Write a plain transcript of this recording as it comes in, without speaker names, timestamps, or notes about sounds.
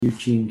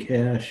Eugene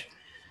Cash.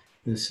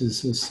 This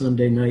is the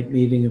Sunday night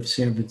meeting of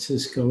San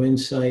Francisco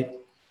Insight.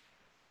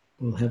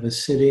 We'll have a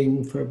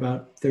sitting for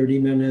about 30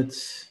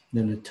 minutes,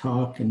 then a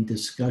talk and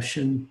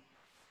discussion.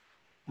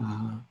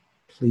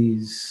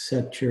 Please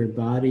set your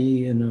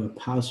body in a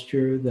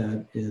posture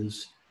that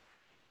is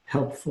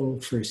helpful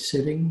for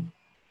sitting.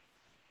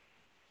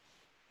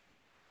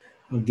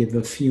 I'll give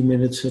a few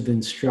minutes of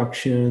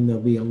instruction. There'll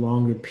be a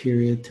longer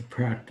period to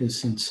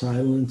practice in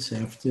silence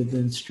after the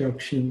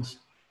instructions.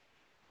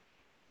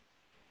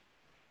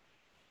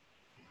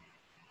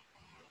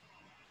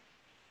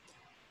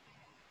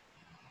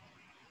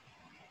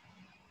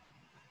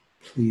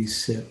 Please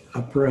sit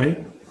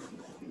upright,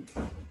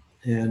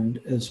 and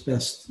as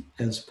best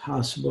as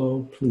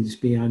possible, please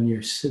be on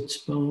your sits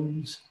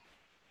bones.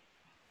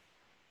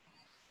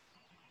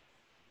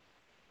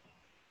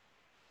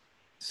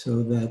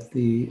 So that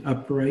the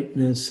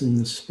uprightness in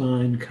the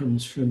spine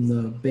comes from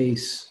the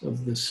base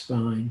of the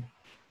spine.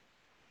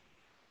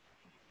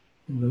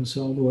 It goes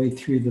all the way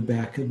through the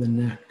back of the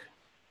neck.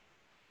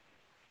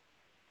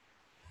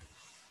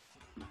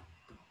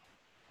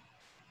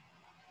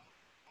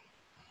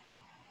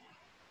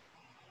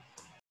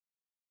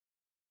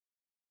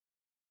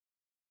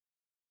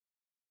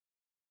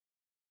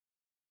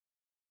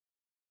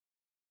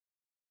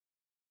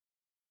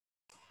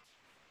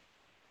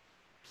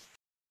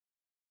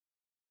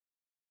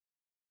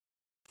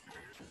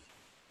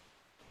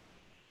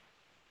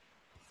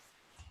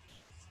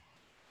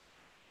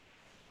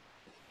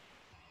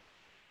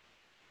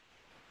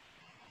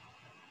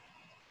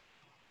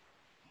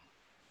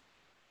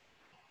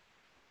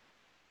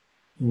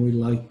 We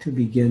like to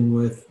begin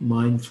with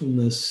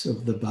mindfulness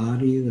of the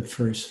body, the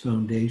first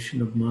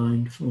foundation of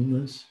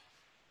mindfulness.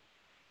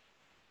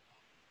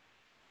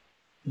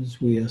 As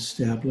we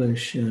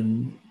establish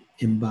an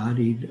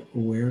embodied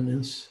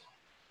awareness.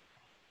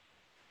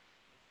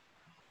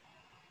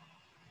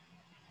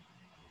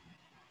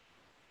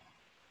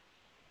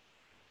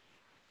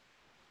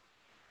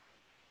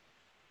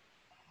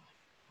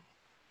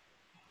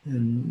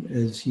 And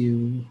as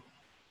you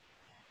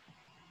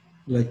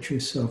let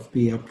yourself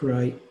be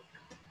upright,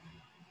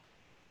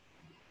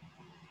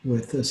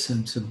 with a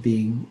sense of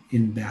being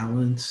in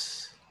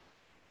balance,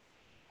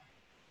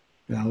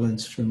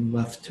 balance from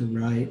left to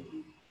right,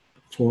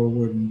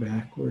 forward and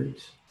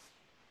backwards.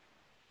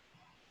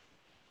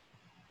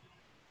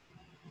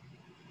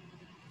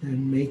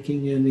 And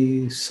making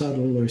any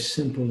subtle or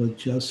simple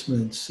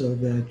adjustments so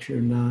that you're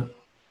not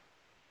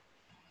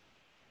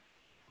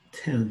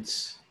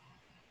tense,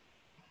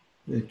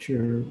 that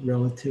you're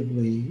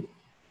relatively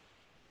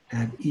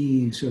at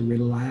ease or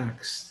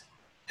relaxed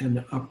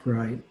and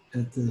upright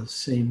at the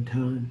same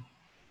time.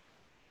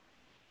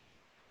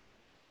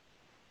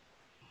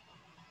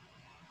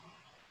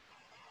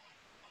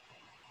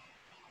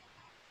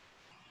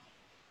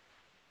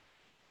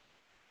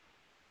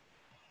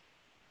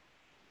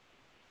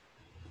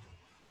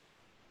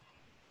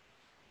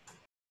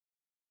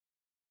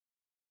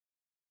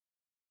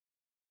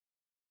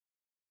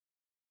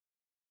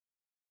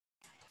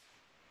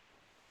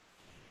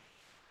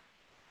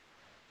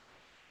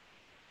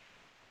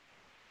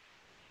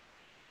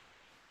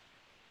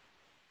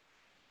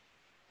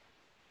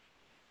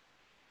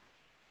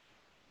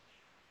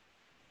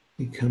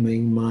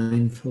 Becoming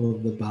mindful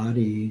of the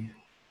body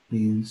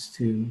means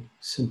to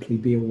simply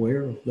be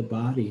aware of the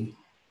body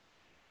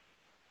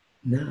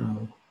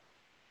now,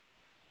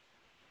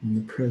 in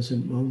the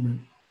present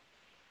moment.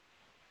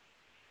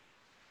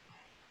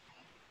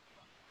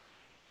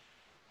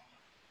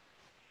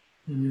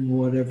 And in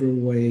whatever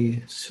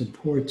way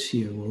supports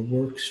you or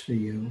works for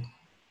you,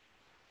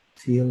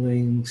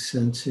 feeling,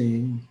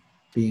 sensing,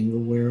 being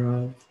aware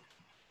of,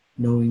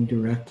 knowing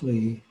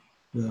directly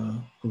the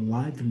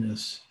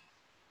aliveness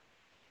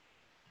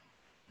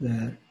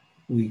that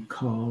we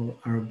call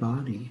our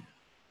body,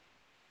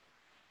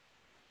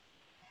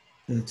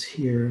 that's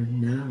here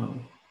now.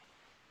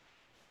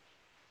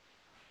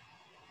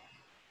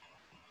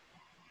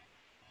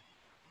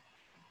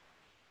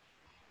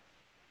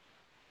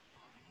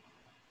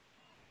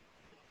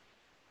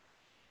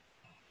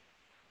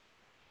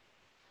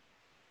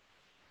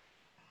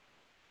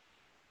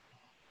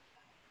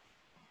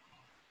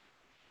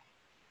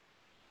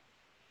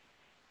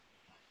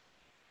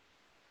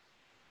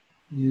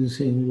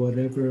 Using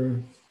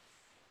whatever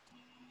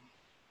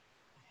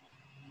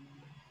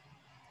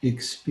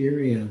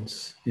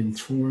experience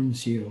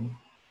informs you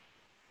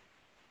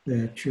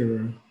that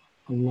you're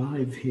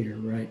alive here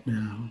right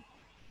now.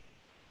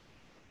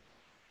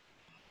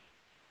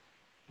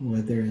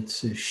 Whether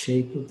it's the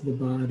shape of the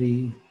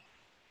body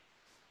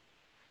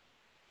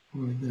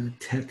or the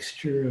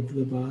texture of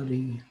the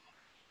body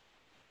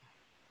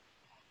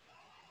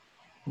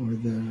or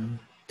the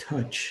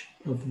touch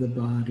of the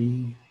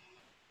body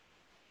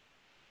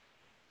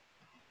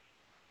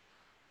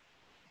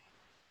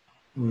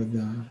or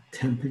the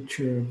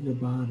temperature of the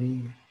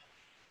body.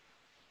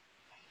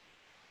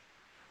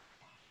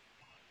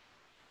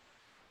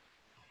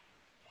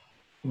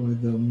 Or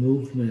the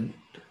movement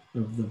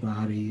of the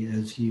body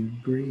as you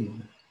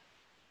breathe.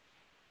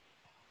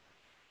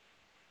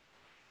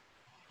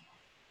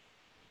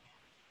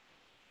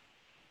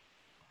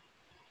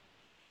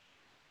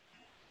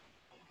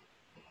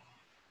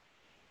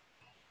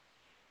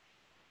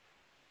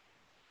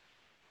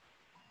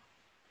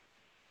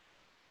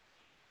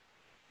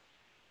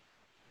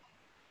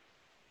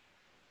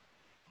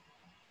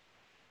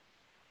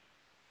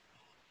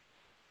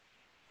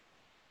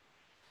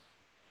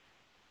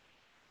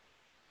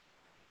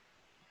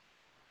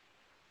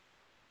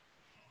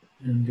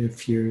 And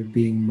if you're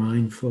being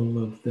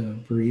mindful of the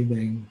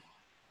breathing,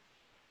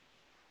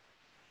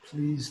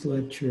 please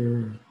let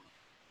your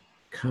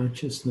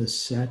consciousness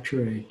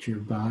saturate your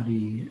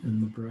body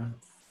and the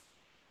breath.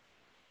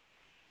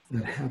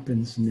 That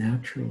happens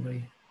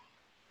naturally,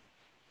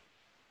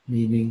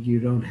 meaning you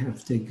don't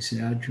have to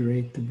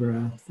exaggerate the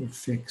breath or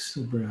fix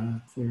the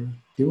breath or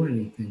do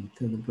anything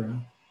to the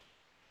breath.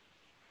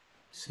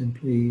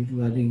 Simply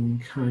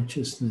letting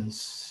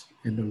consciousness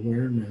and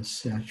awareness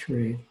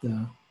saturate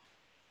the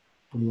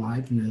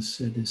aliveness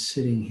that is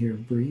sitting here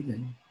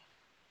breathing.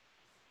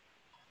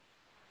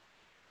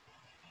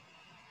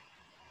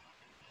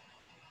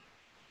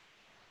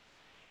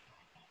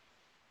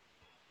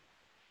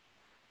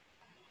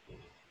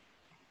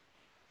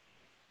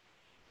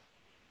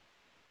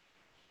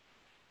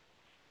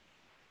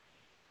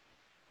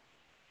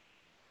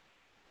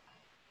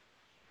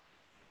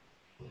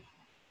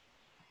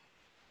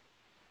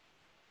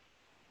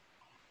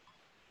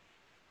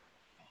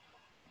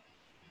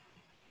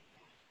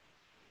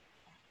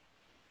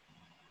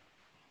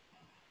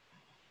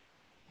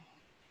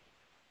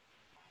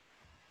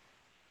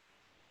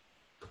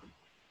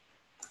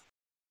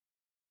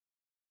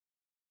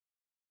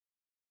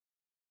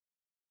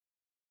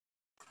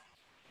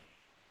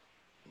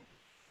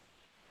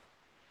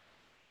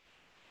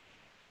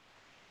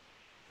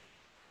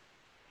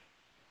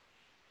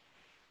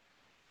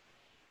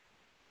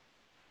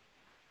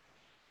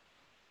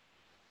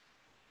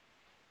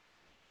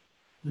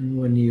 And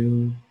when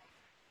you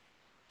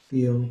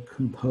feel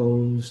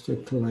composed or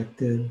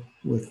collected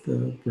with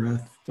the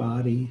breath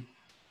body,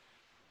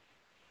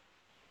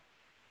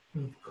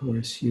 of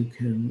course, you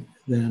can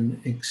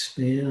then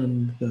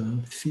expand the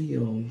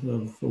field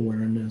of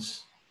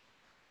awareness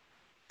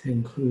to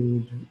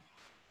include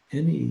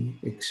any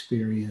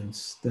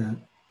experience that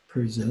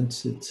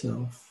presents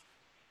itself,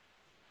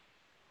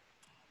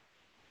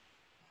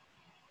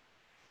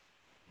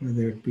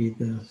 whether it be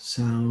the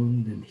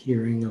sound and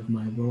hearing of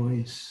my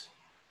voice,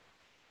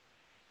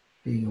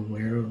 being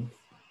aware of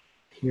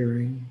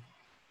hearing,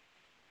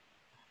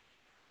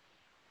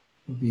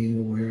 or being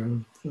aware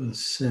of the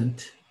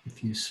scent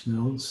if you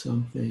smell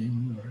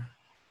something, or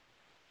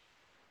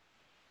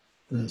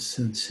the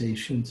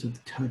sensations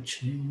of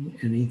touching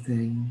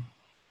anything,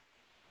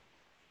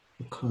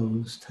 the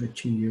clothes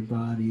touching your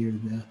body, or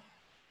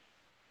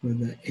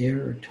the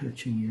air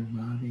touching your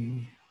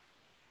body.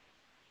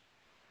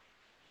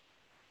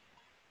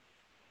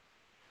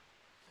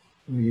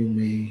 Or you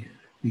may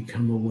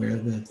become aware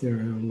that there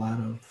are a lot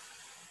of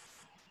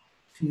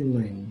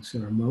feelings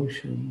or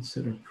emotions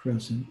that are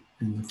present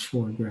in the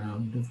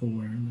foreground of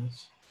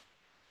awareness.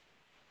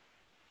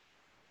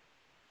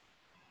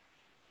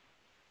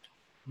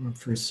 Or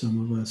for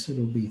some of us,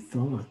 it'll be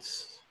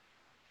thoughts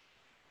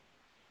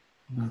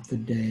about the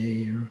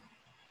day, or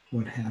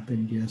what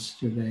happened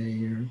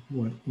yesterday, or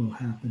what will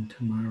happen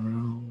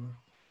tomorrow, or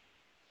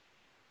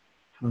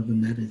how the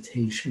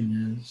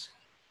meditation is.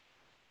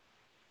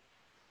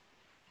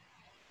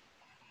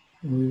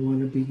 And we want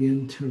to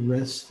begin to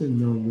rest in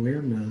the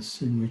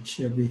awareness in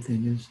which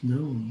everything is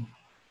known,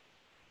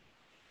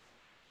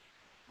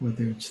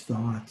 whether it's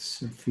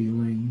thoughts or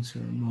feelings or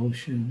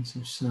emotions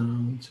or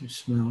sounds or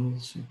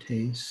smells or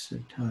tastes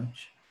or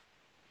touch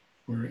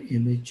or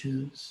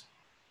images.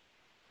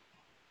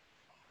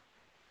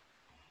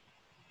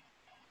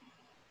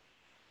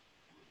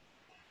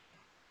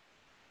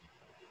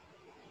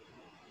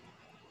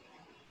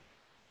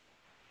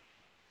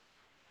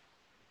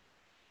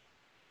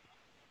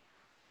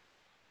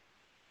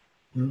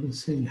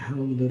 Noticing how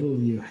little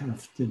you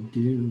have to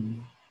do.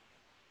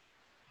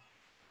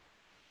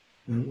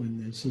 That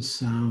when there's a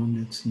sound,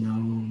 it's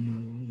known,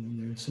 or when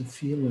there's a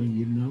feeling,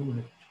 you know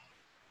it.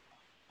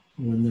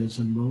 When there's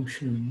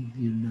emotion,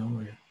 you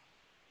know it,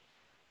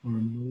 or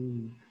a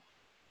mood,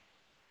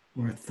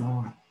 or a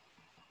thought.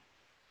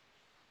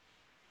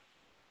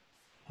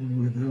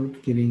 And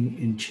without getting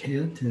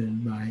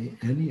enchanted by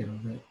any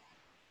of it,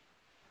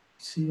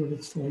 see what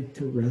it's like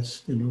to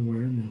rest in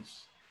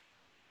awareness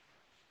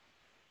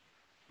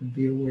and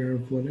be aware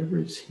of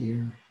whatever's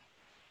here,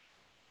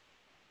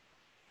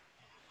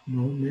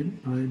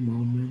 moment by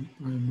moment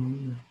by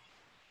moment.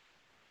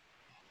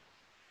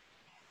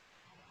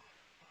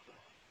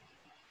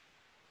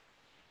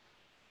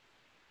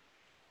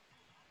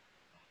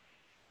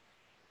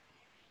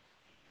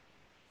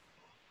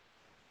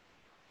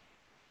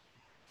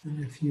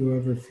 And if you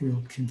ever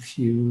feel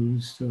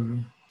confused or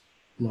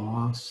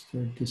lost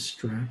or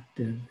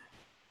distracted,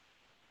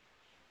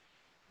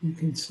 you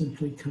can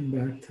simply come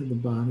back to the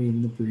body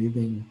and the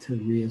breathing to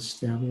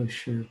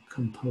reestablish your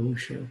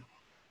composure,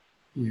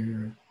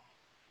 your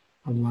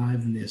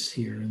aliveness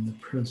here in the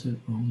present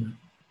moment.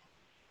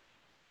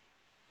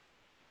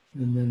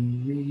 And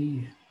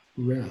then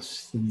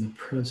rest in the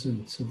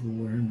presence of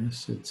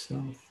awareness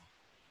itself.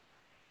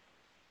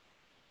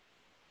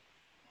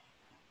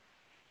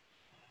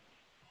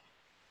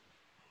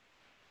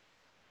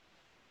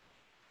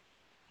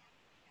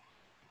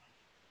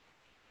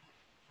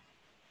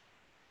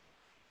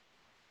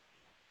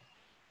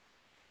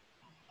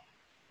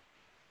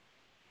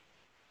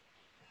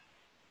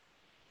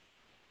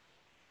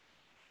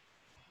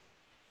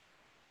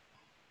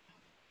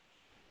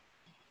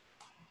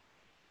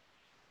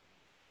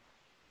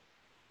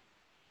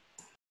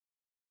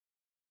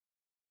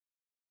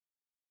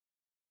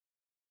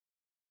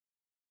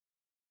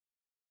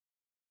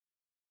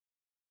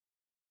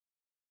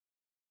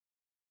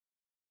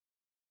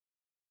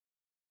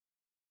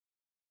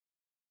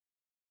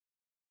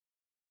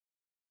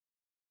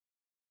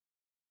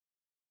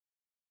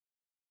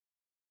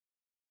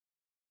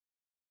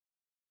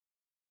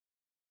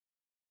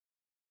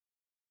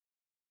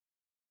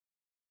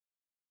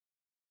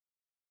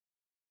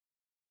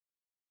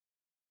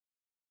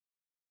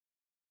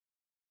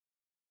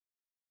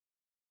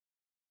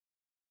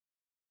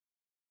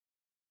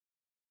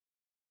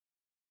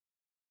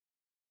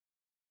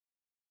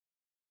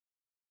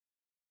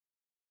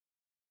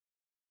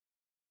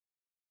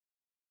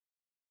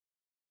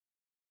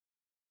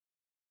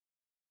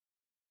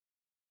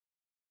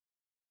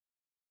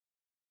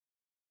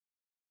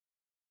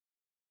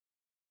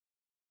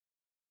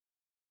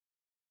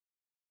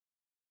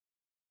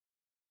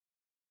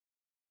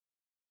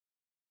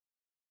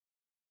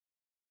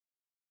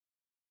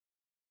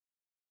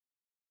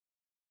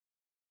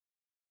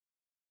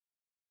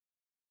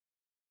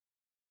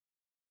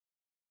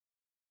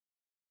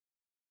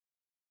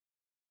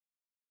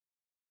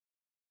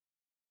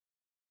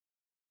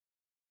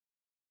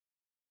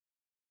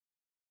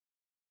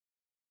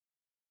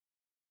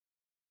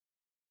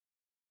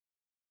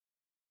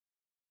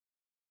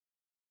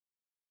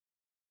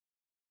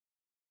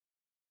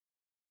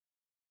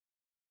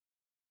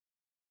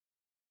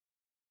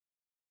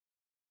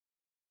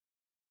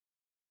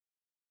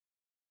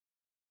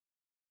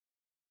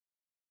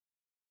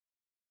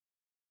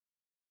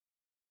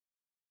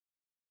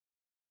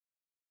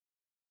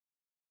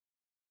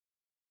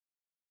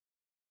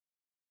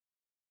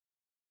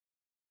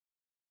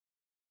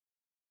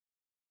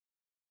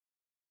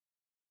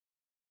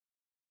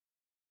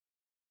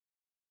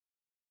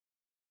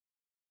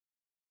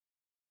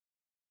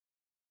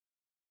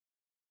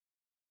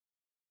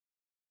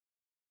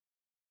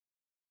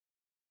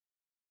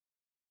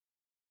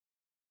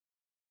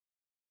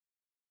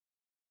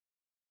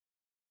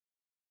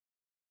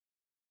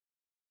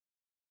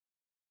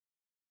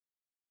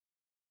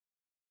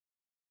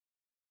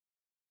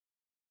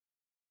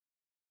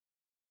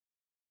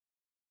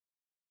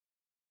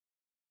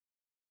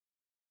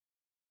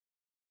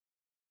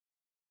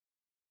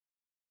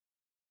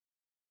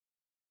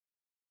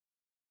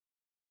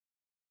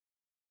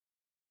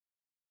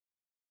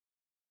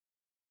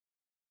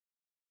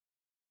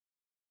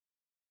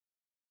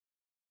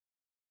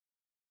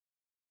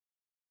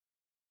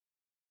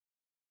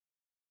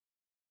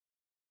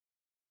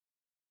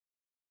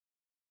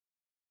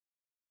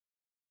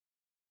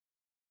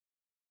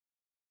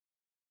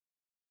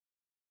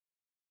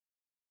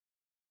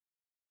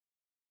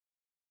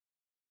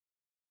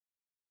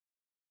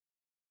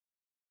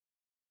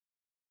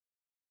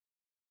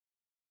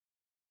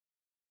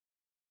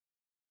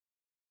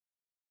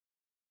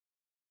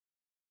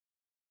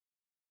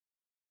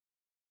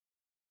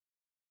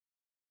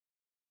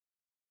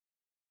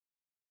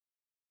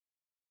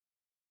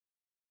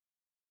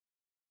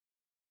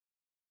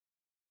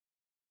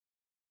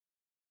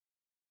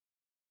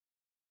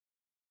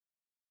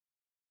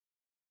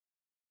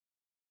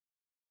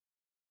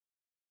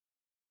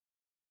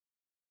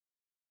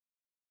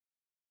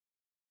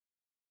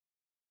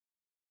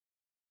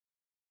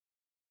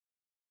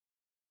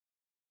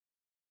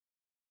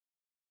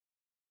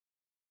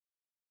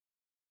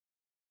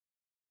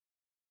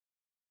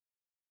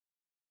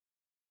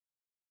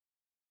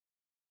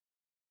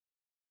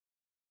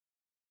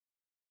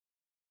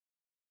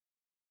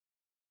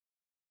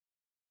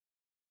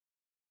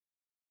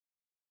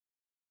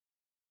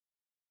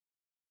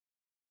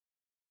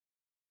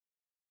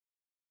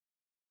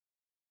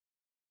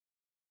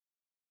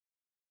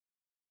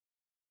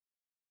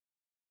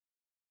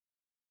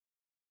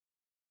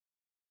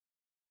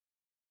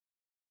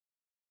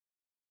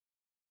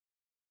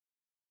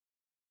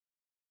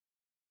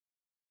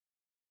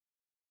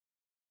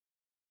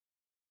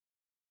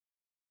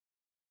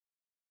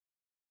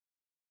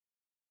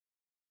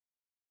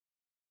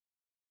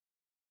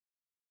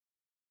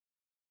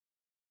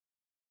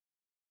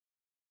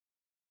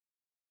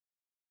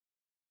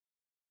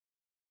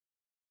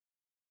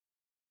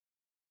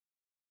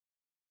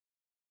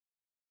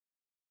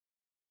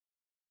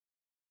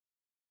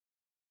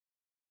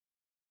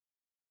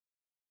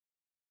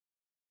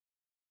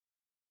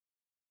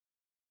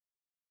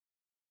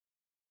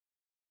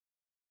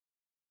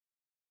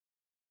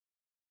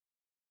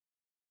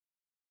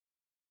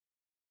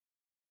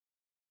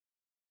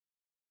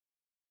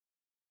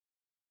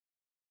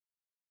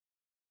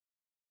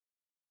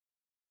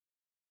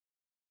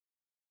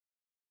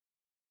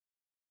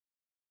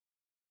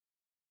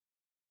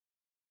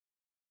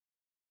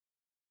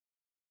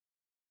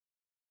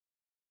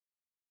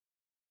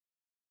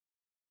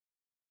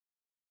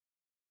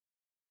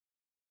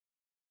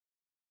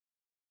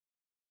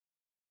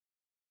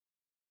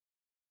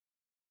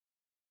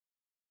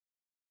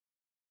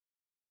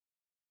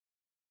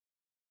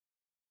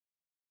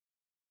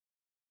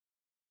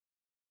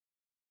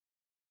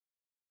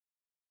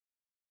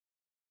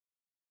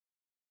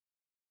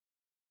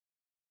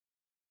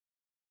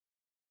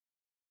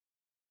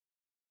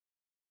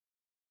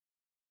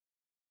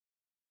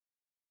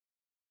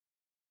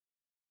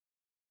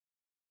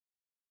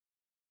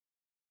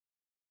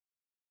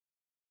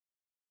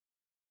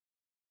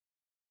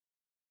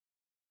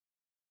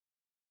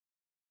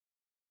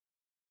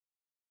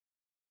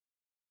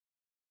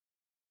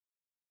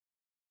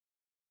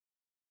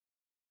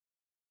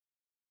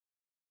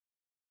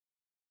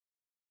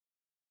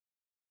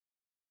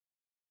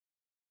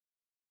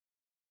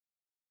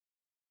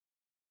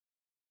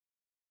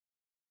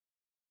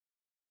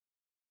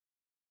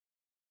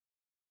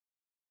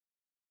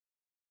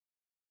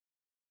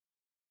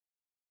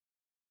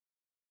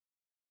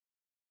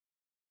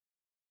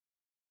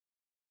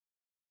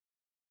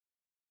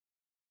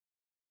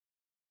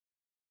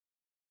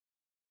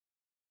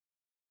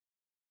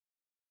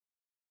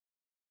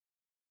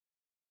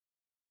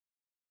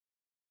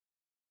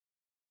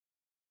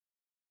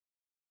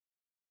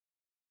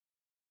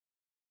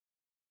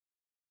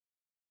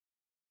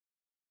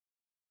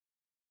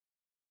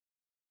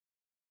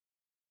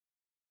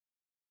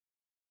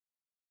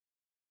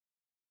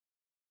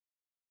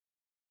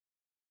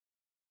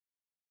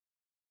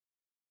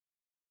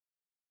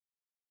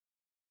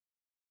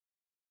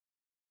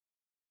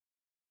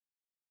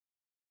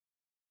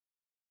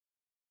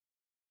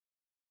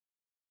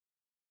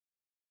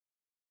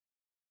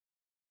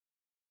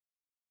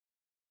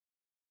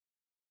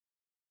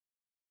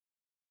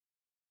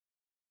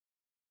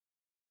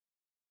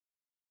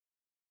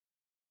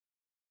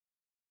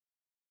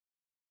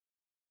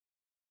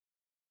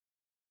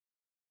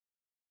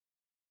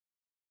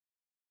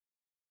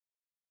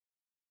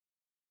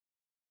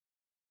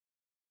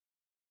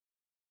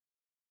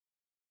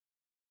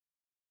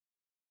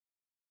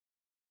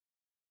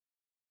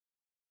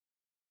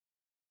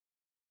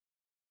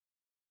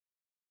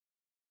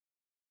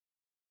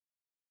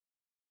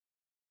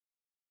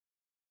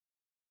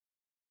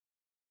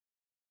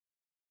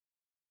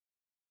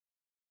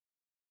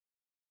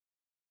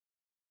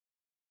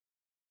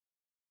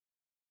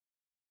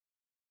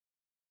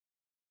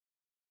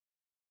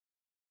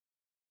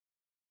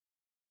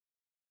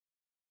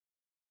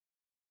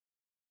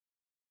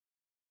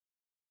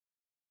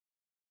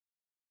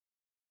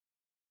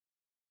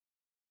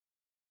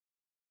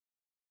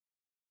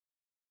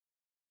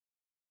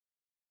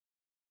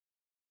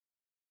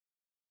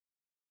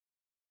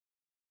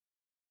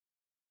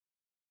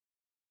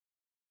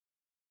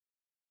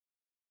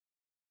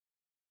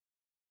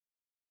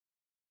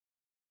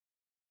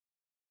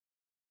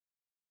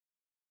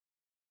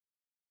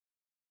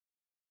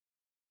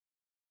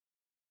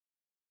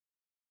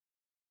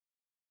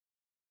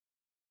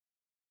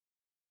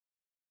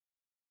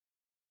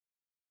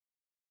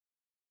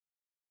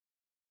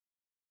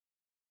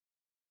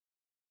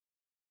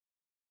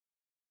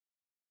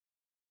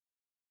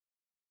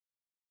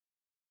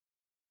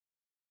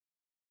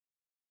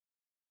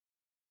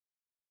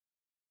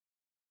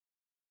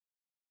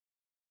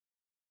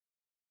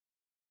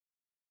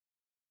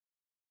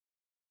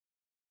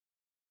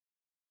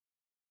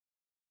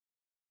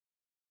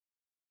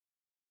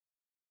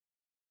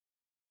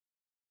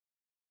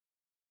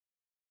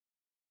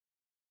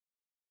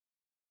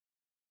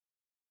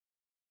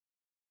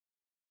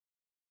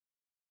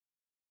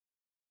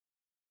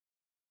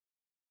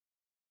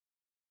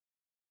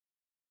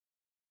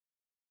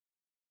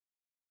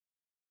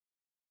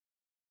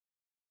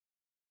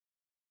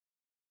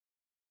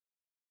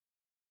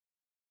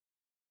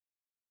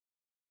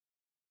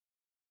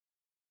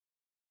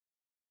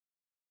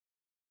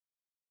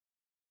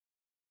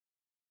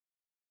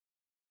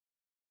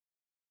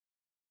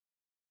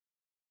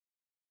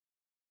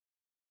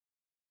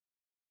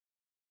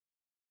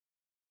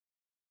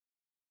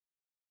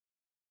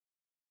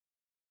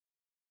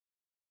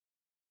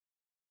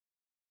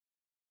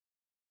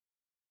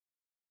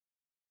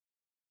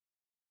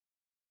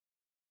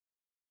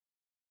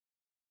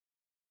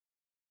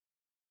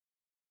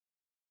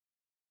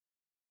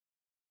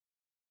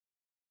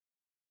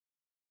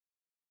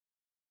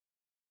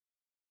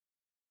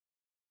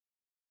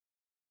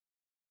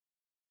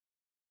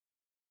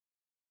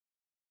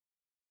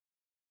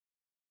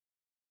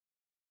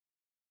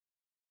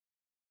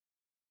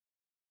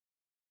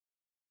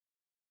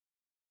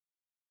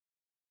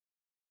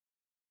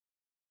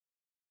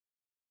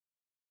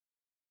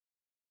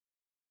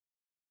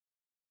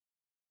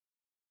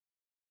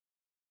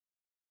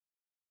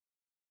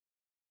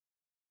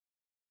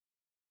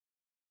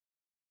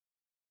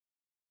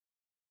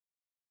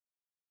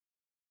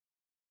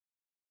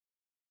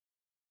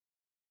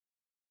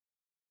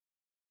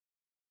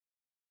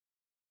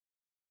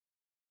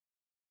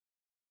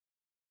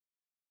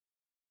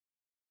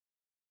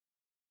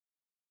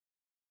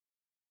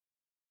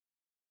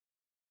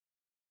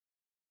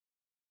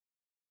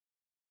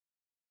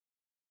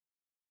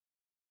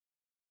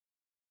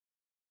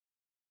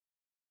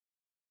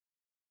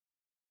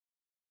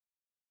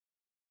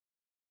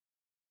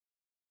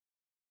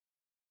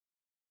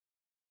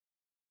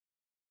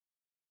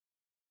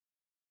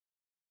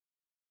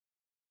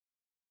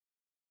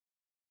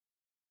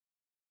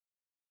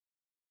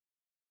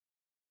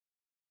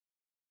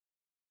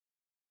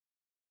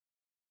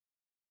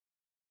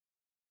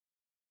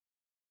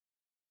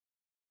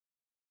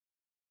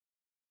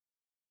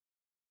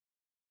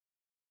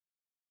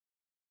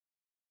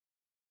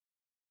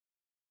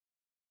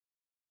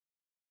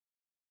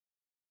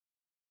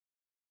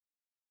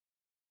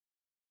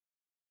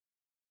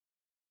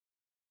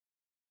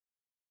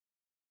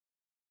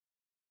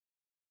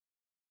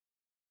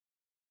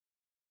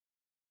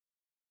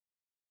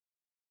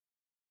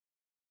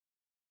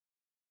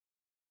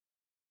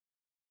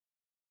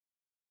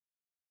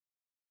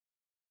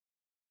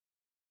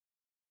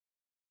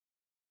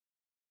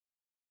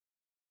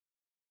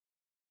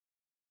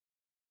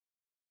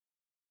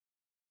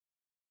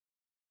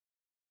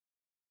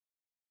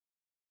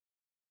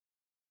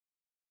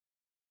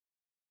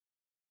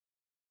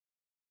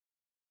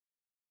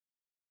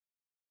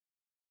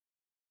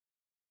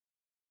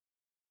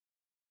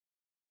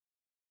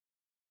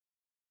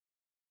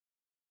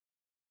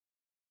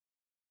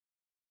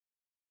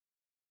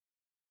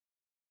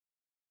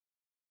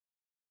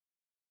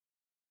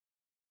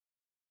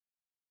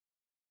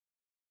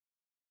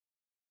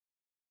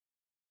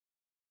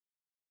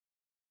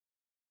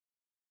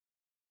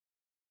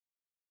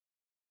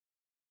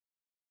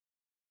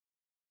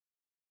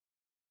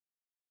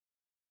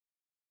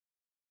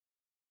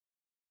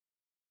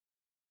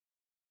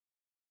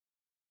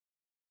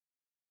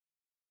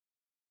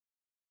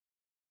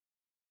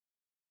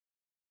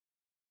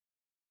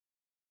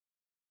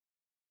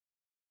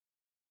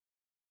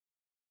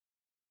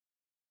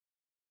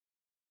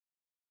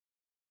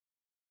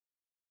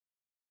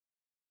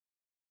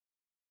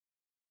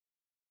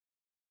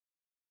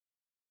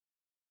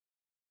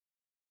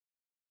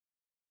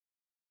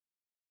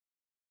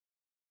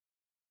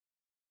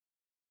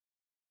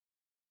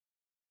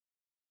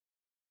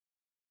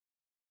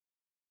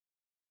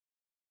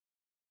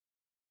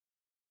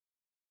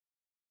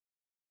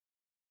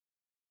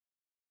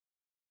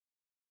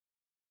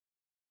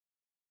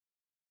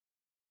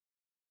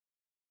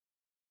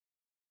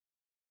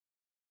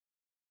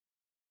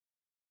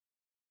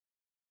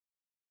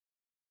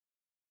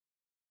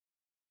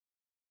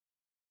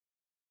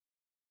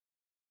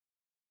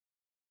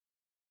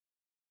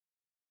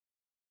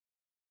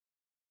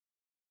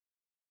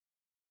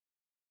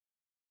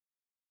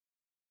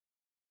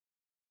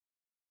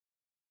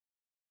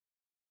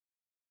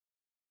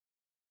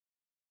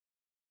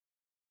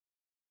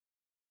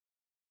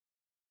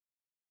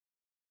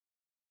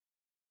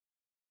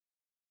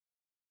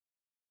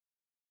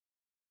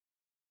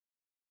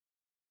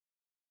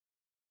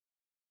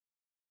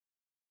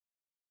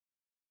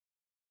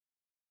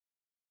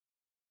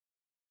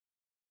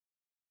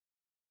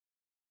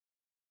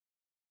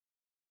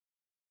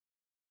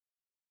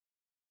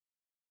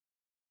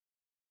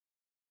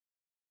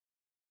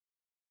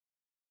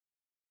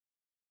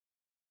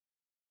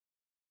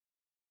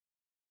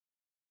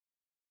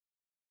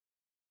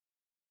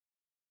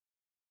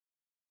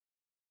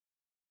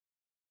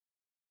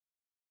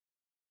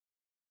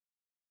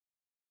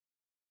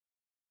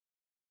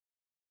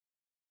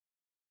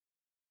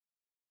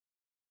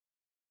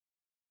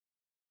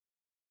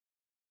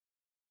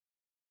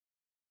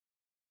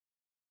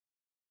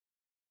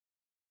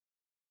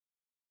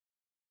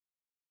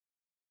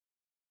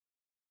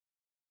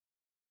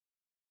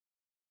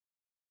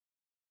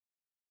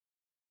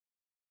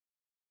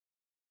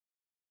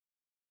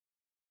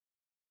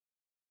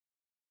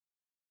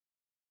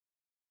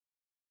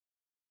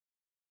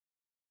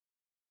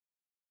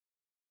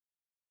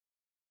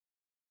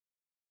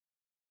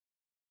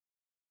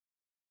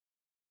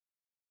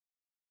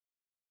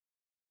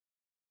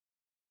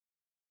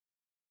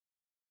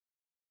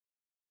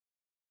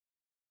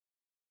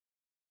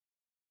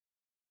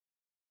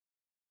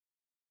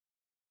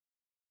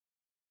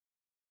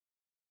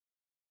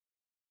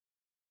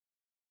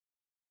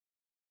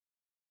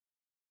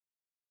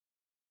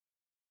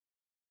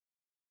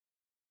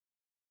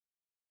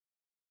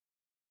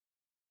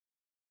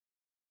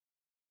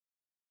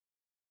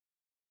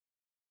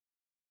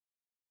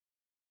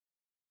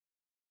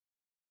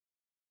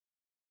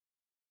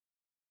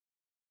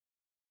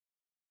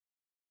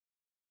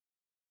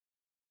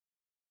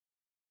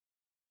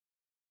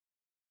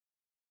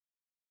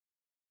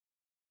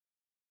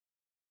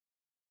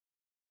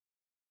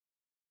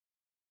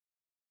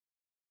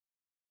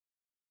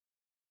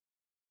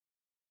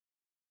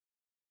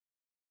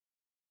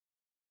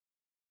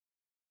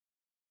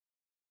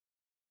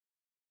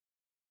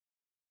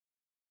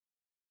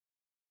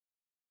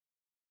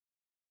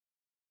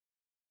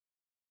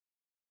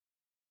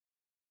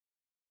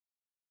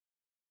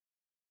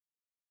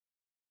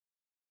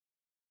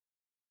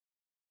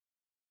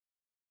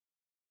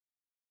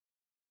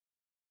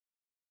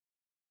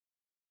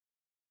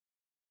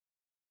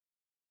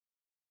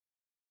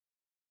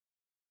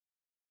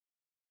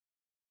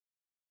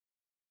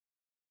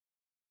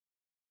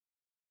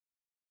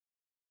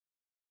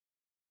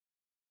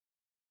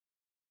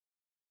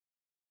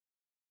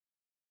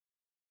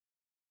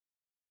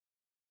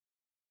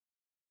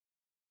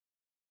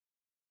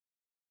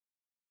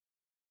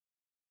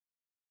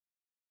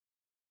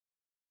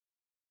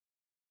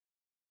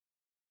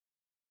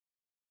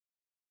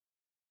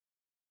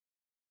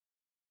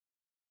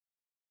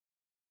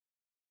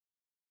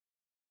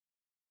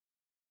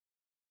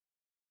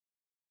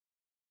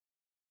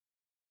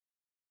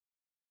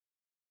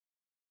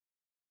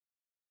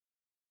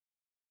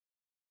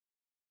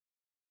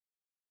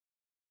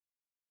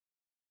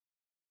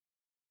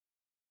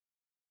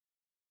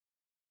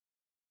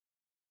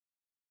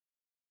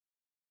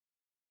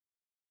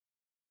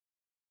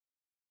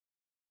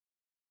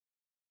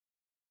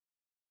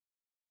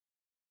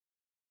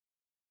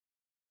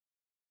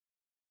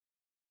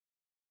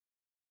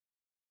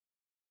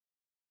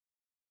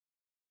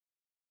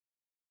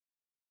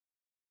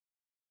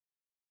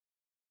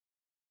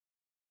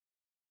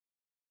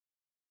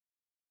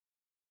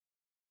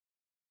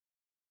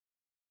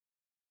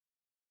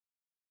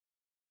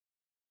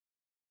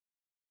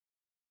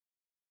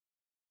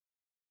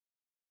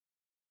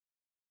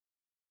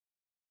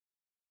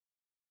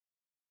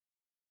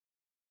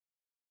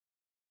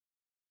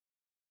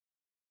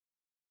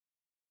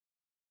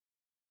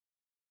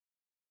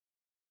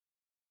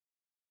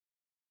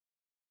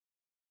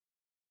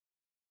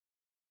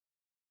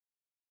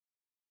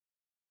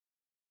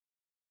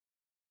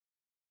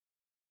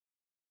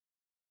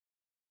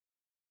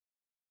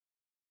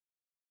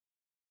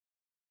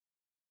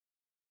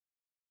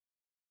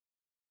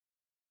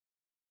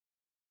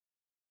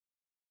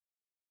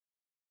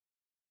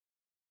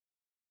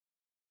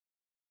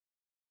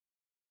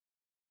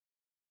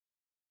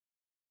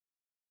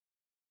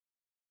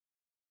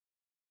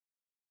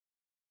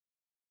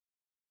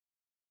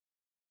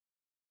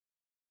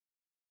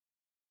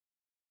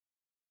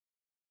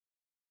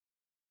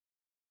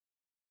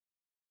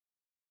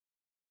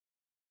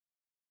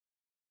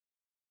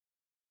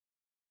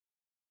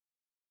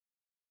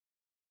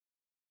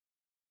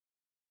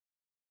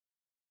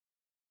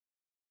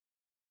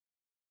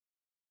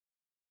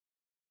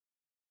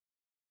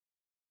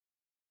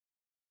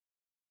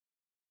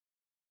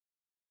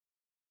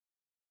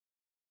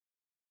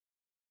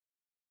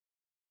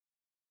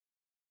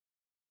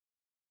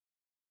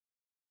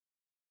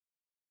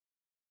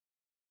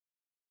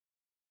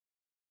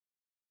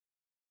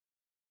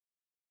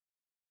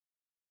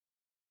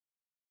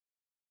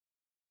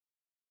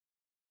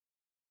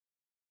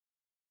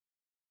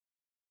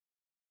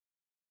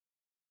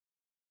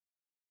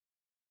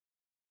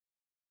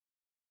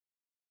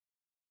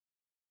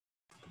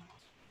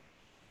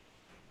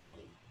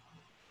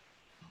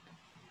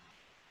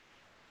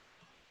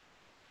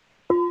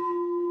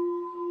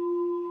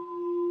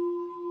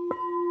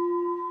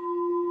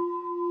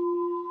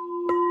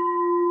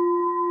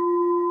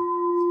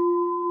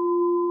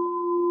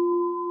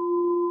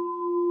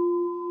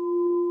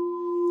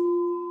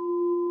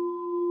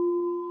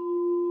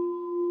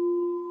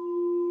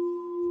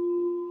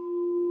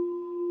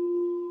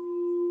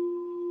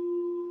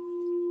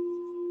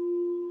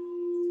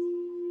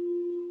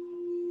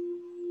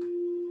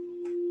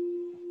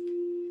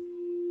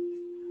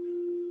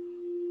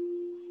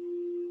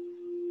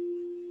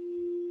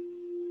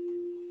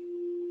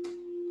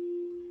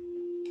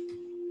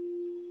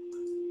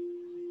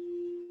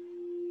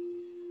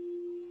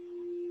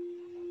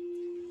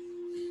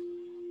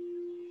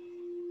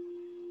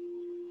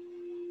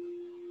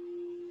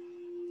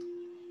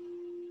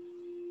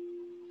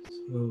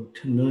 So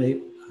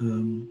tonight,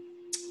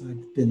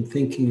 I've been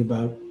thinking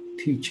about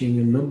teaching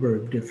a number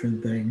of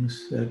different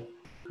things that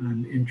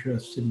I'm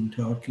interested in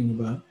talking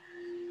about.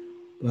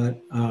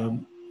 But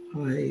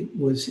I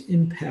was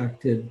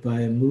impacted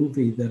by a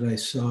movie that I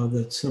saw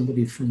that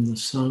somebody from the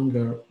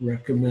Sangha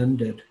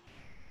recommended,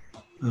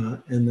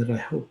 and that I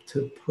hope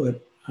to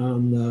put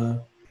on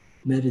the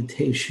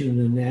meditation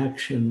and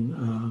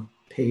action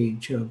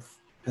page of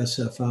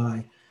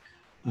SFI,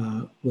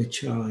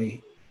 which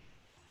I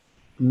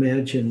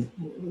imagine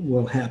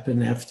will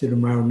happen after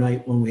tomorrow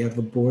night when we have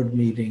a board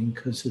meeting,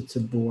 because it's a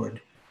board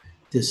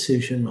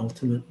decision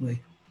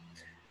ultimately.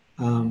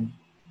 And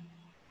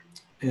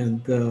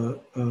the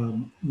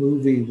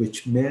movie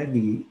which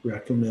Maggie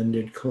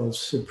recommended called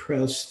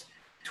Suppressed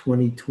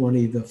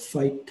 2020, The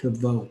Fight to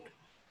Vote.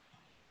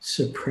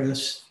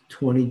 Suppressed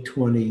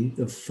 2020,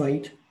 The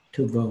Fight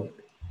to Vote.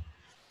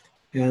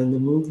 And the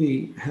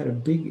movie had a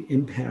big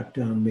impact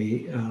on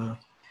me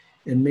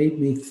and made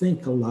me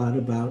think a lot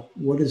about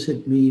what does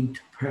it mean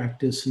to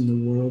practice in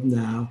the world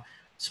now,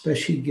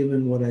 especially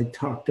given what I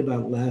talked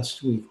about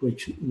last week,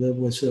 which there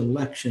was an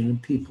election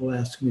and people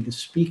asked me to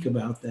speak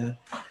about that.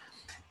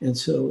 And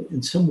so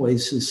in some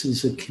ways, this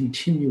is a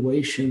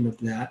continuation of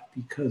that,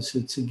 because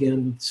it's,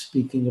 again,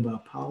 speaking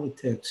about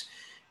politics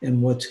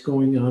and what's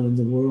going on in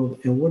the world.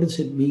 And what does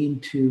it mean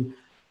to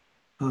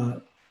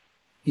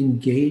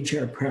engage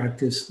our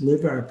practice,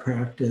 live our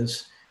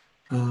practice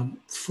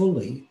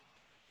fully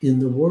in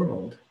the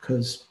world?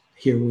 Because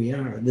here we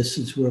are. This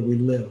is where we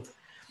live.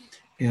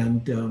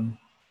 And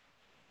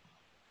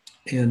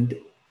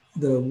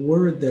the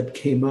word that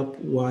came up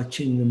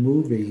watching the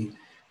movie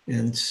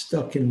and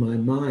stuck in my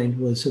mind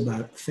was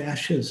about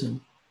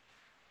fascism,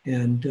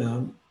 and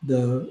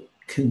the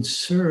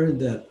concern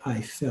that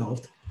I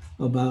felt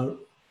about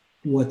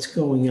what's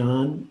going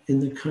on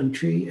in the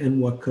country and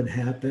what could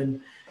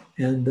happen,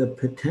 and the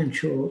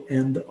potential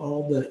and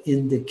all the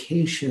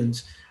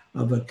indications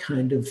of a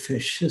kind of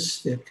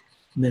fascistic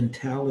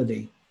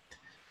mentality.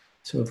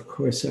 So of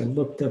course I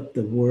looked up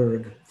the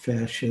word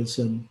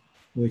fascism,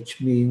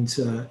 which means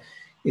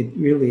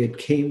it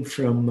came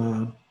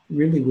from,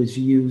 really was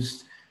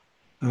used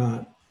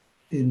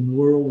in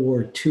World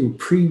War II,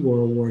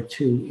 pre-World War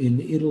II, in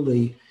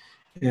Italy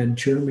and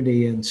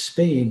Germany and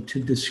Spain,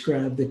 to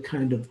describe the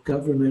kind of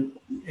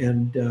government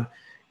and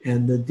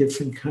the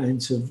different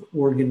kinds of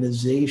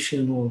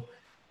organizational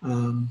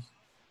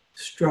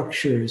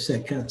structures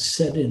that got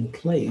set in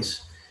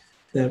place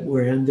that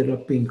were ended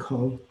up being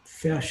called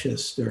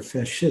fascist or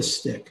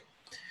fascistic,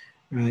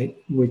 right?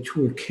 Which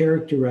were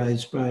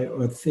characterized by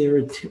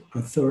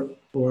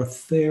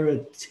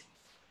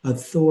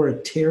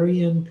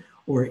authoritarian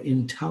or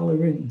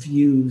intolerant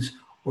views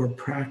or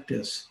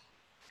practice,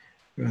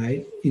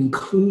 right?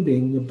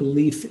 Including the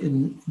belief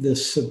in the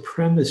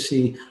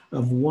supremacy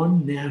of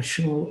one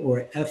national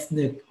or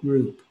ethnic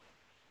group.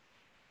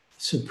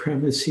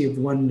 Supremacy of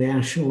one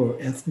national or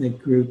ethnic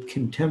group,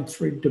 contempt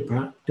for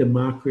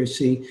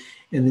democracy,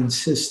 and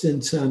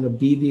insistence on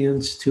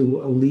obedience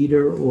to a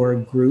leader or a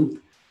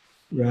group,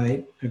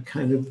 right? A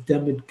kind of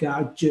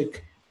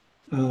demagogic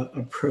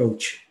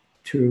approach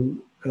to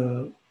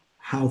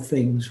how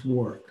things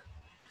work.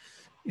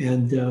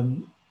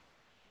 And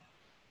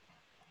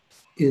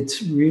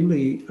it's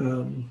really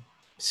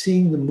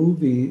seeing the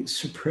movie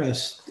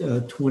Suppressed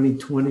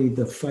 2020,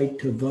 The Fight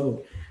to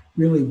Vote,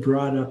 really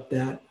brought up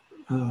that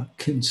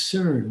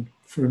concern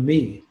for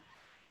me.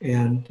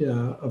 And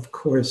of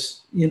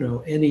course,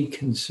 any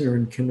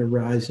concern can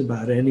arise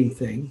about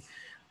anything,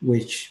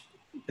 which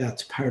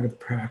that's part of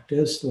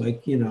practice.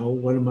 Like,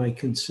 what am I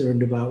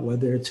concerned about,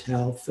 whether it's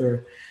health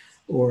or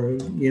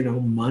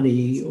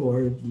money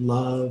or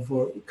love,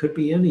 or it could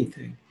be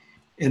anything.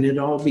 And it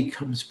all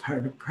becomes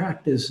part of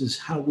practice, is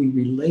how we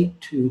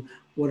relate to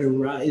what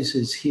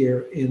arises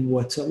here in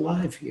what's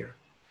alive here.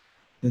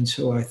 And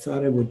so I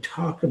thought I would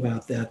talk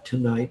about that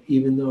tonight,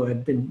 even though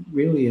I'd been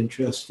really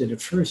interested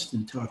at first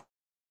in talking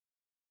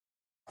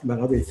about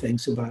other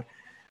things, about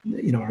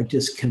our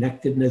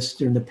disconnectedness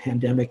during the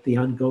pandemic, the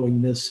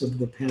ongoingness of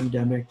the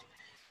pandemic,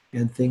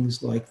 and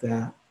things like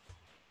that.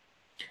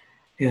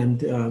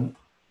 And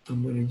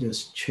I'm going to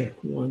just check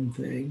one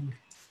thing.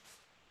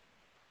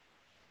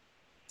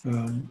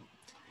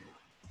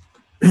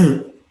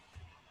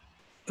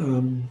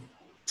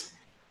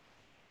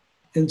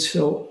 And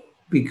so,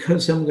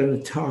 because I'm going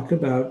to talk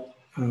about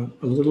a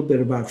little bit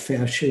about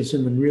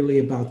fascism and really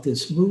about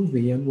this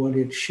movie and what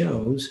it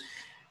shows,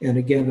 and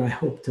again, I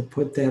hope to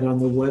put that on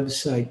the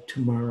website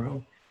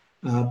tomorrow,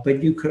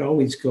 but you could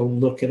always go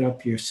look it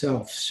up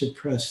yourself,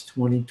 Suppressed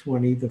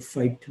 2020, The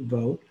Fight to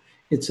Vote.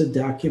 It's a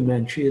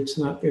documentary. It's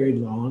not very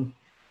long,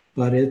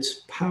 but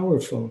it's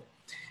powerful.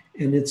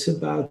 And it's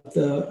about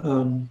the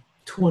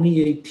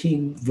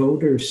 2018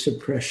 voter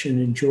suppression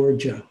in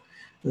Georgia,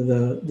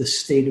 the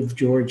state of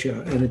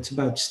Georgia. And it's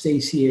about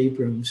Stacey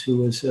Abrams, who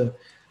was a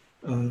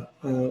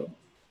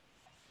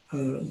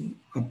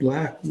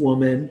Black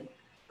woman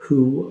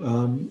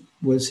who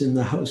was in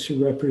the House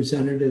of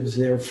Representatives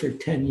there for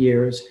 10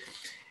 years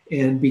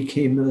and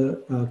became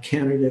a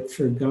candidate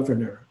for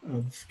governor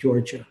of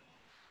Georgia.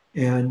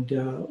 and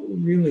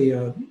really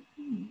a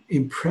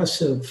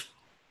impressive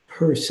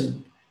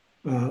person.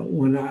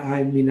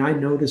 I mean, I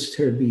noticed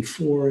her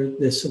before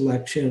this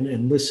election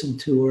and listened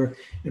to her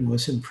and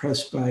was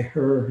impressed by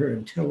her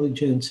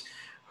intelligence,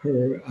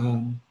 her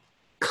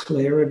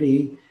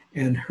clarity,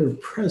 and her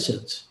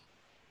presence.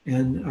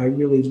 And I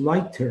really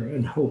liked her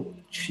and hoped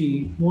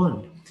she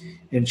won.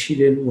 And she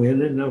didn't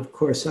win. And of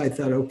course, I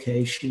thought,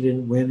 okay, she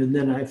didn't win. And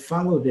then I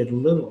followed it a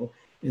little.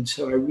 And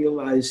so I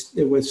realized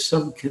there was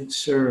some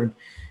concern.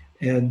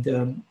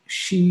 And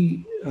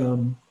she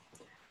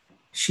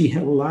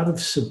had a lot of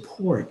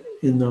support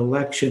in the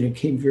election and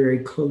came very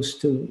close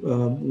to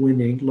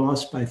winning,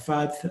 lost by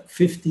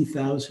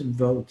 50,000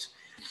 votes.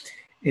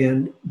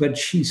 But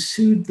she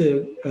sued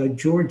the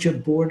Georgia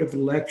Board of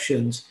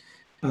Elections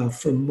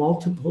for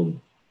multiple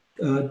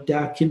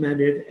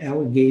documented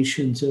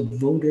allegations of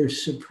voter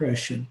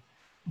suppression.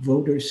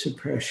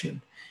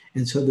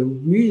 And so the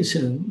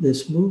reason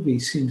this movie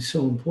seems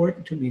so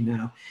important to me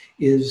now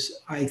is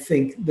I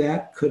think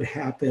that could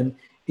happen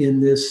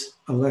in this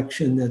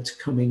election that's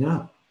coming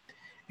up.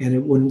 And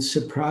it wouldn't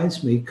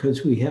surprise me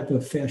because we have a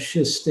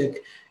fascistic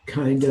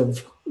kind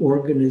of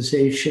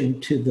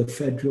organization to the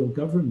federal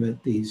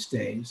government these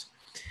days.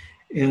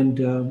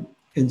 And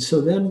so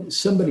then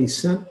somebody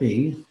sent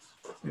me,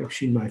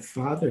 actually my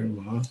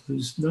father-in-law,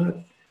 who's not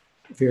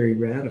very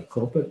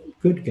radical, but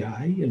good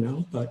guy, you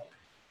know, but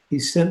he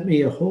sent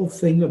me a whole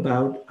thing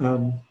about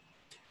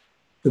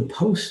the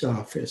post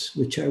office,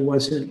 which I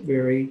wasn't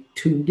very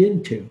tuned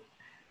into,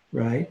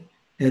 right?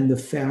 And the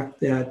fact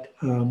that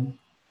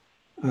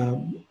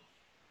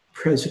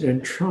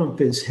President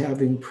Trump is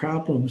having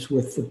problems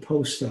with the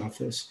post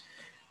office,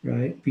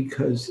 right?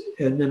 Because,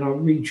 and then I'll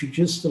read you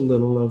just a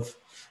little of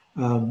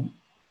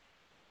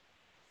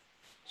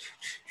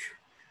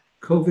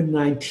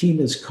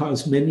COVID-19 has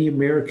caused many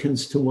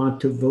Americans to want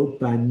to vote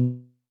by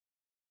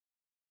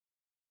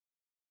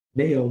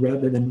mail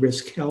rather than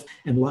risk health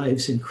and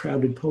lives in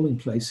crowded polling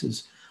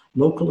places.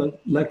 Local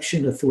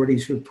election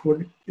authorities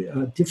report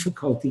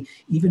difficulty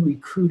even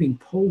recruiting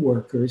poll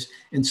workers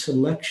and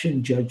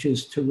selection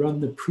judges to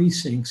run the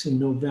precincts in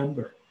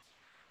November,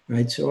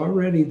 right? So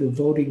already the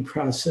voting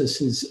process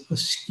is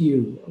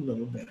askew a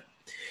little bit,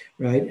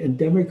 right? And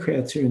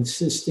Democrats are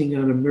insisting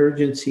on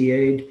emergency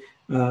aid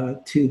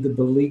to the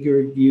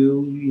beleaguered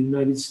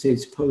United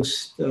States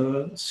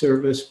Postal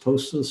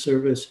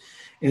Service,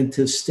 and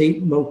to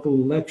state and local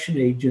election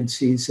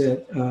agencies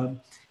that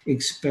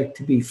expect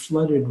to be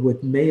flooded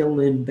with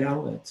mail-in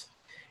ballots.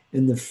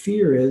 And the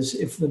fear is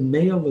if the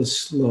mail is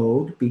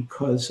slowed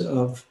because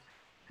of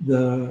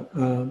the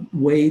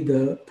way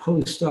the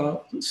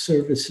postal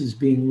service is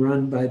being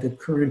run by the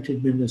current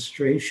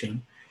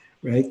administration,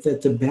 right,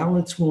 that the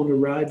ballots won't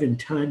arrive in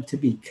time to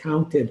be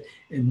counted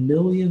and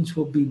millions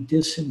will be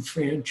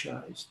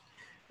disenfranchised,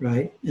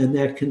 right? And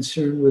that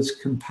concern was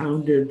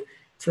compounded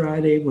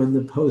Friday when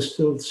the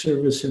Postal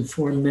Service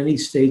informed many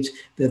states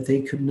that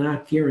they could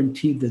not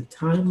guarantee the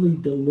timely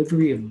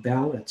delivery of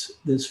ballots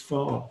this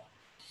fall.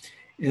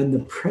 And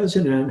the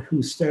president,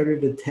 who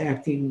started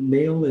attacking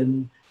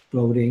mail-in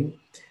voting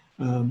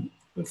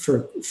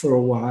for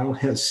a while,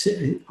 has,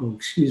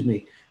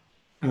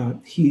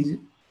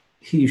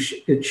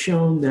 it's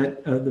shown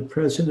that the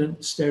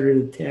president started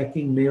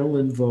attacking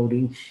mail-in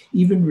voting.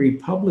 Even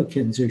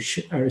Republicans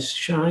are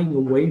shying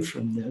away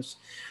from this,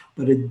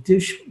 but a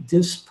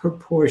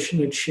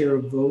disproportionate share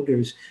of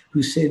voters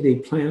who say they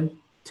plan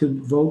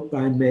to vote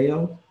by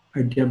mail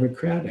are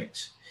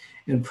Democrats.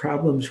 And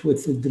problems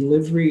with the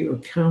delivery or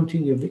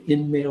counting of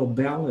in-mail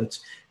ballots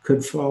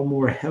could fall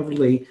more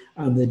heavily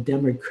on the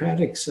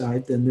Democratic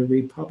side than the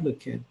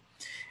Republican.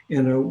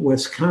 And a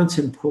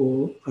Wisconsin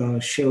poll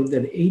showed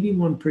that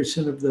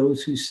 81% of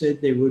those who said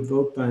they would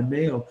vote by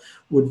mail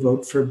would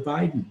vote for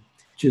Biden.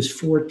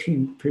 Just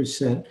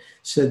 14%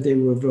 said they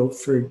would vote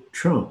for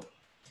Trump.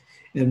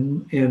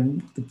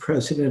 And the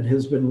president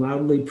has been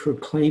loudly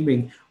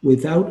proclaiming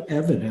without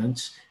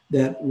evidence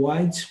that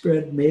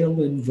widespread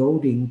mail-in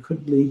voting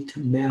could lead to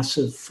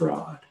massive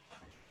fraud,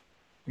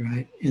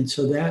 right? And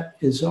so that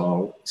is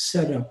all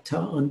set up to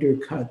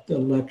undercut the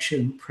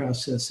election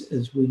process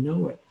as we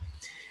know it.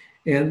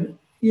 And,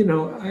 you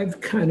know,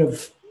 I've kind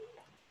of,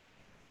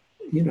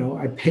 you know,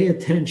 I pay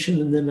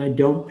attention and then I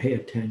don't pay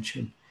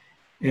attention.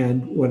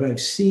 And what I've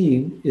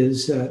seen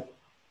is that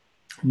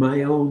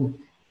my own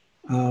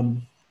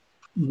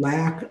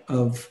lack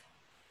of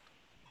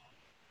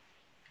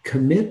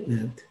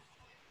commitment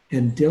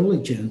and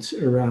diligence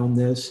around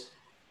this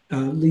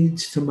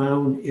leads to my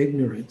own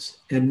ignorance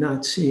and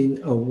not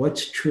seeing, oh,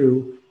 what's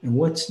true and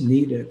what's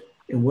needed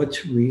and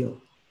what's real.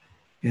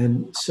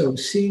 And so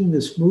seeing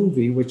this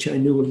movie, which I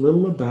knew a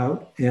little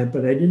about,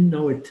 but I didn't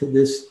know it to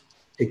this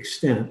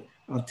extent.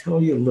 I'll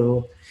tell you a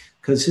little,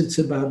 because it's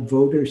about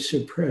voter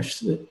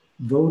suppression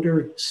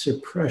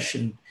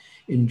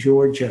in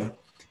Georgia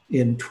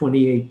in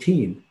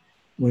 2018,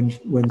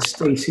 when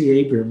Stacey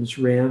Abrams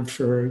ran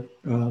for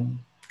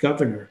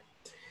governor.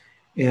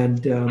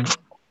 And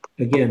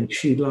again,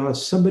 she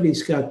lost.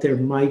 Somebody's got their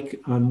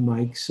mic on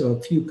mic, so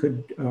if you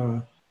could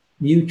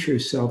mute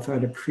yourself,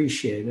 I'd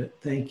appreciate it.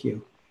 Thank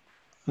you.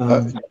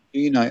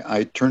 Eugene,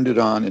 I turned it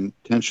on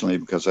intentionally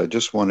because I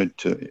just wanted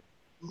to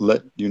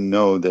let you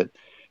know that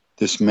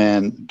this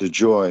man,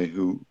 DeJoy,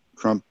 who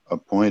Trump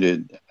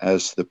appointed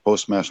as the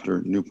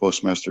new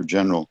postmaster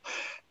general,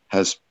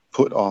 has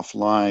put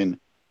offline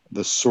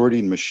the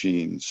sorting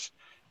machines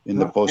in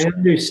the I post.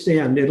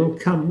 understand. It'll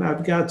come.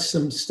 I've got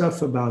some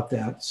stuff about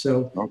that.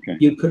 So Okay.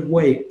 you could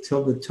wait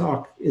till the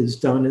talk is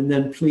done and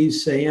then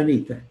please say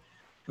anything.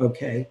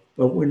 Okay.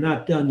 But we're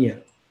not done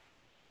yet.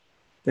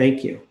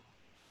 Thank you.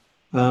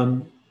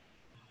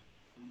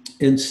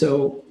 And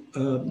so,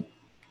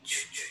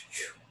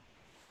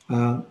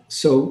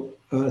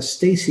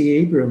 Stacey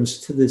Abrams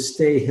to this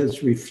day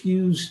has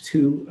refused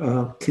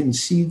to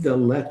concede the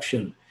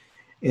election.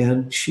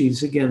 And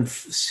she's again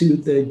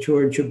sued the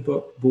Georgia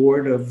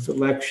Board of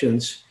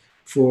Elections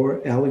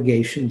for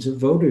allegations of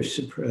voter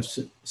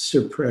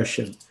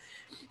suppression.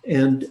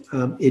 And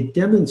it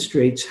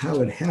demonstrates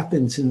how it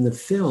happens in the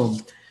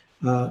film.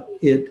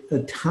 It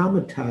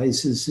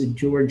automatizes the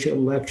Georgia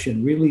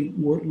election, really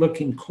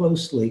looking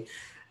closely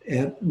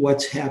at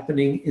what's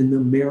happening in the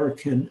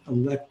American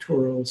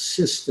electoral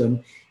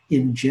system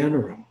in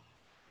general,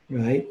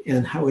 right?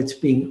 And how it's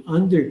being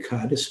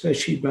undercut,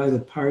 especially by the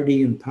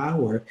party in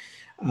power,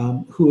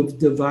 who have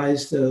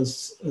devised a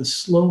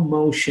slow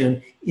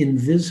motion,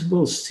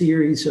 invisible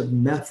series of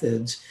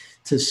methods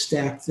to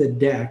stack the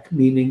deck,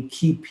 meaning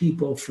keep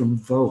people from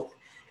vote.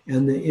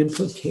 And the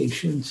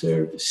implications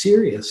are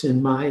serious,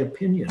 in my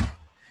opinion,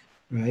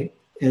 right?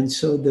 And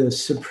so the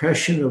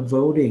suppression of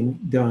voting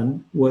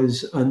done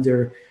was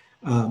under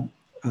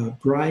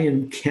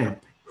Brian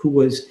Kemp, who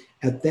was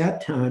at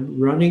that time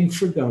running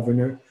for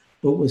governor,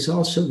 but was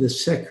also the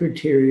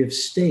Secretary of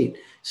State.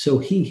 So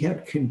he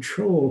had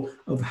control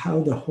of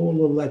how the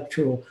whole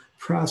electoral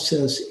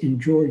process in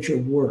Georgia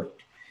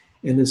worked.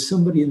 And as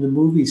somebody in the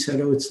movie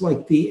said, oh, it's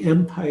like the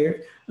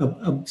empire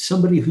of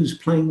somebody who's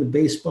playing the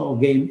baseball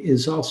game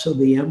is also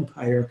the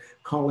umpire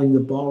calling the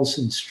balls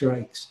and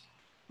strikes,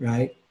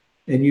 right?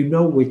 And you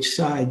know which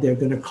side they're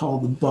going to call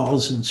the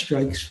balls and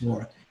strikes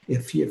for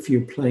if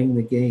you're playing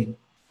the game,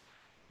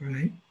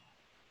 right?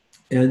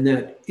 And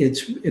that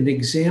it's an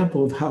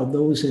example of how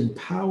those in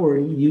power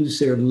use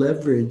their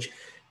leverage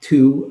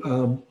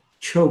to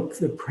choke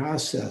the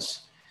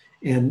process.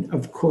 And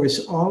of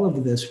course, all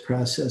of this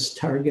process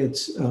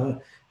targets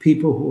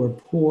people who are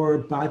poor,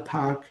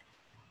 BIPOC,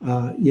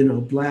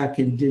 Black,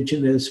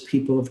 Indigenous,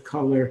 people of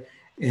color,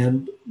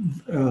 and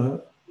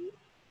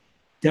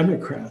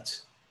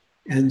Democrats.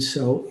 And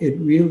so it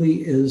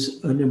really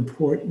is an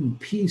important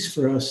piece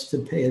for us to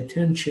pay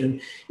attention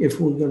if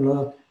we're going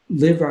to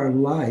live our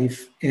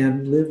life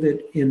and live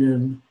it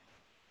in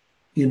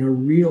a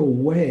real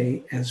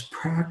way as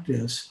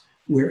practice,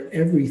 where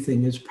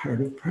everything is part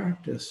of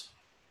practice.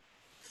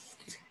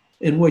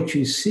 And what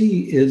you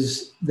see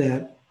is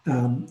that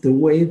the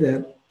way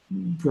that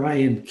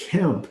Brian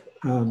Kemp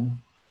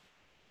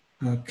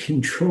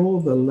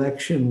controlled the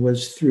election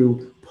was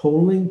through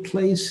polling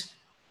place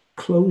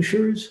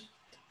closures,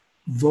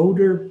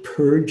 voter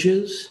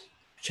purges,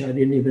 which I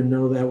didn't even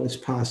know that was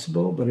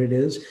possible, but it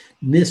is,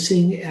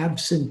 missing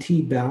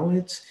absentee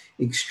ballots,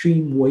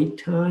 extreme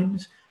wait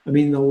times. I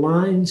mean, the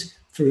lines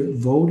for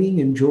voting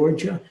in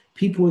Georgia,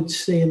 people would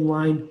stay in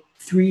line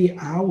 3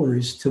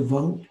 hours to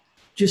vote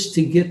just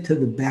to get to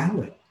the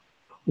ballot,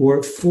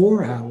 or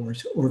 4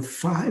 hours or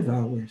 5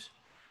 hours.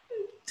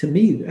 To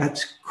me,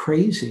 that's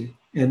crazy.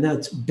 And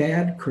that's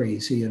bad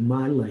crazy in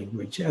my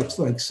language. That's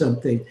like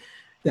something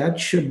that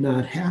should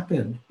not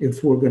happen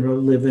if we're going to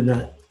live in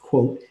a,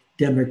 quote,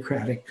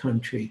 democratic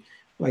country.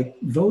 Like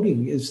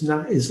voting is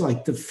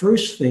like the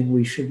first thing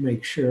we should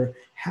make sure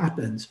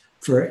happens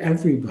for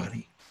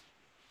everybody.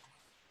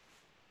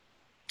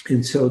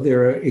 And so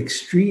there are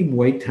extreme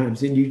wait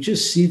times, and you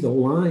just see the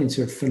lines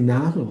are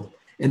phenomenal.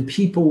 And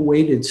people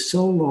waited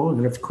so long,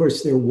 and of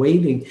course they're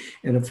waiting,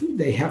 and if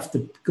they have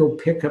to go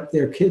pick up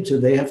their kids or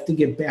they have to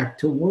get back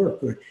to work,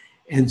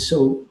 and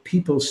so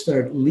people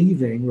start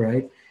leaving,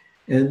 right?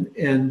 And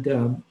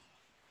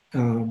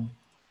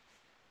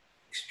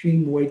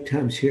extreme wait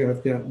times here.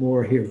 I've got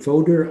more here.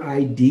 Voter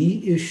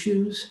ID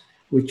issues,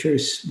 which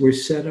were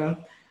set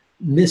up,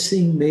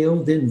 missing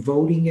mailed-in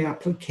voting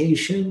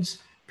applications.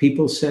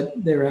 People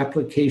sent their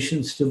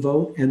applications to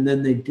vote and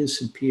then they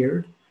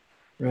disappeared,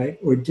 right?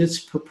 Or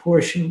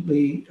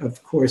disproportionately,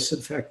 of course,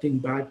 affecting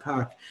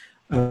BIPOC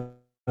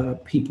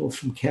people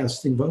from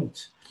casting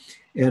votes.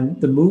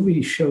 And the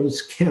movie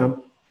shows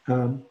Kemp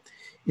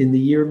in the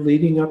year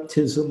leading up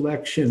to his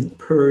election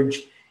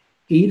purged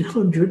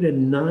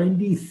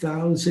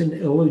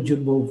 890,000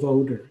 eligible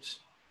voters,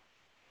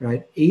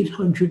 right?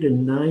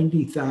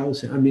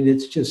 890,000. I mean,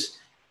 it's just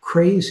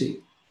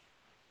crazy.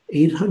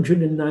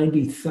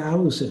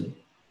 890,000,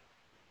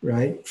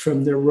 right,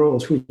 from their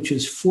rolls, which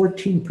is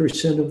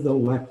 14% of the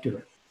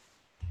electorate.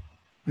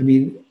 I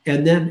mean,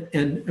 and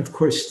of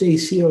course,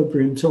 Stacey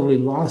Abrams only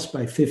lost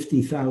by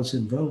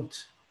 50,000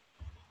 votes,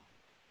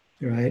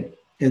 right?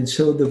 And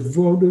so the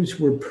voters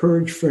were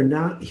purged for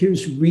not,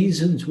 here's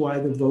reasons why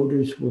the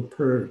voters were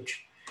purged.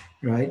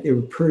 right? They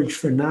were purged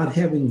for not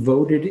having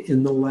voted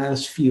in the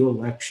last few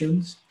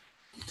elections,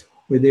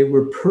 or they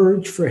were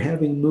purged for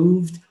having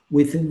moved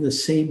within the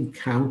same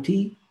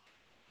county,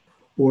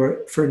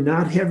 or for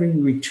not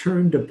having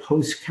returned a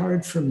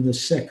postcard from the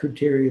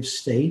Secretary of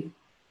State.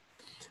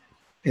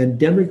 And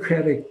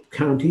Democratic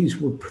counties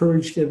were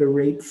purged at a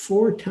rate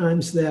 4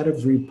 times that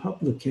of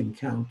Republican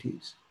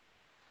counties.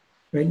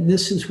 Right? And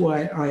this is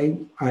why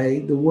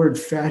the word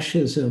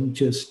fascism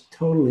just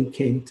totally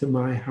came to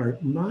my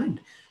heart and mind.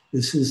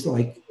 This is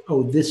like,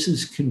 oh, this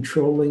is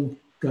controlling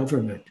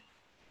government,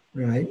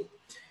 right?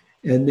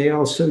 And they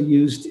also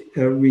used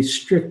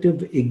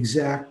restrictive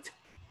exact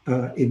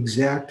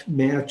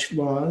match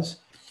laws.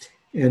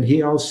 And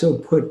he also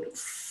put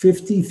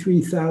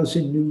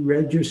 53,000 new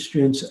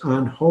registrants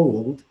on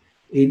hold.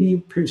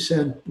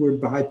 80% were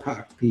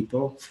BIPOC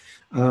people.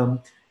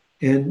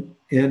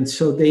 And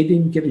so they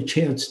didn't get a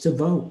chance to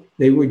vote.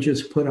 They were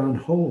just put on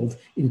hold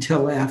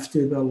until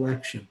after the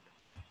election,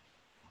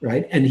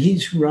 right? And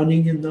he's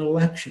running in the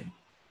election.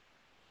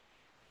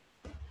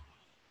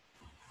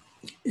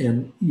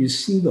 And you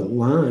see the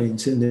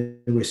lines, and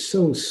they were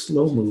so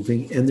slow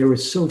moving, and there were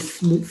so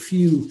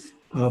few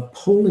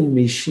polling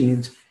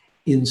machines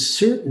in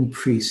certain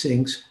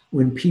precincts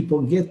when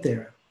people get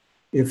there.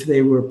 If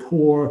they were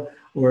poor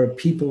or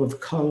people of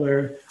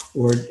color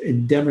or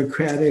in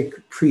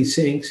Democratic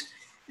precincts.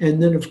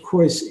 And then, of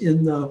course,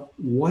 in the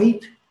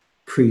white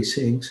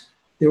precincts,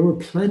 there were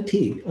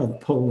plenty of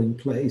polling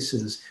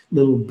places,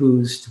 little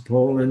booths to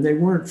poll, and they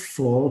weren't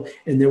full,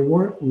 and there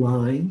weren't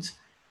lines.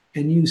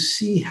 And you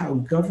see how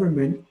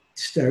government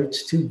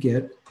starts to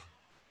get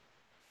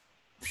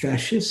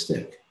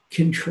fascistic,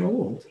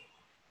 controlled,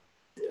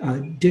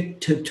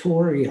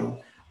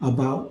 dictatorial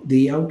about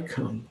the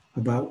outcome,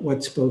 about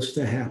what's supposed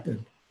to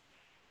happen,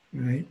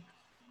 right?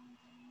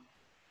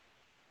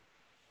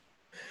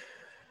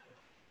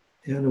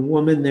 And a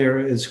woman there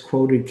is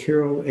quoted,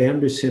 Carol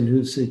Anderson,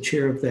 who's the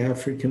chair of the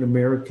African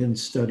American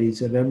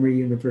Studies at Emory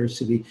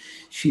University.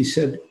 She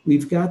said,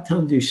 we've got to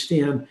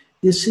understand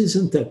this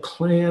isn't a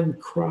Klan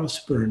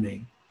cross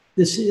burning.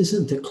 This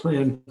isn't a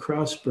Klan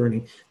cross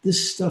burning.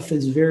 This stuff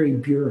is very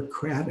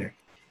bureaucratic.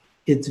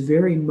 It's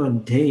very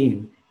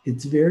mundane.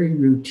 It's very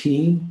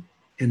routine,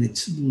 and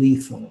it's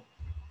lethal,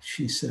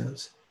 she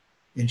says.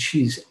 And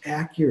she's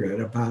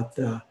accurate about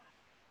the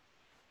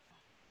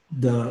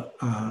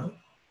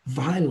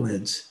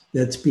violence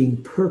that's being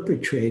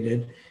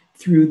perpetrated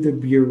through the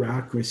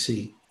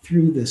bureaucracy,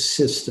 through the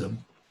system.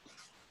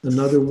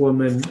 Another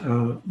woman,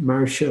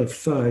 Marcia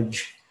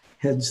Fudge,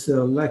 heads the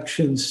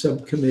elections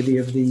subcommittee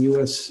of the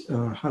US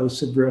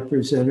House of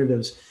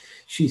Representatives.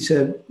 She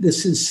said,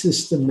 this is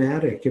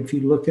systematic. If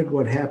you look at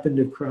what happened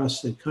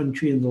across the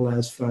country in the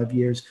last 5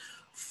 years,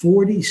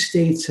 40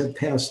 states have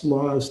passed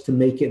laws to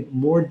make it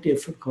more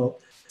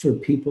difficult for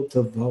people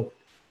to vote.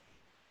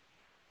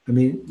 I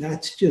mean,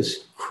 that's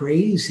just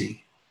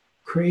crazy,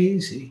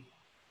 crazy.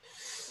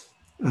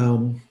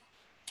 Let's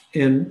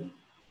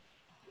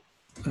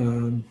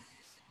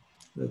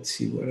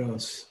see what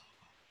else.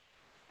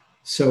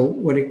 So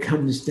what it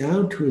comes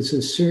down to is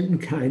a certain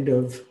kind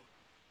of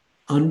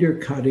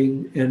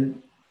undercutting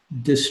and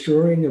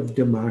destroying of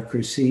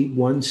democracy,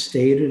 one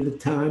state at a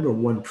time or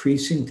one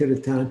precinct at a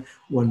time,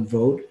 one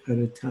vote at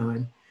a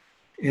time.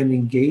 And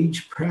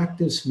engaged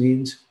practice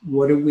means,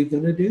 what are we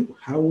going to do?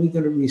 How are we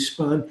going to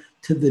respond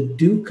to the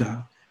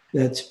dukkha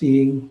that's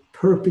being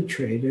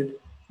perpetrated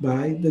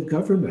by the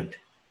government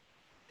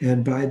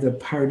and by the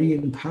party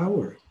in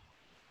power?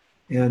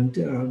 And,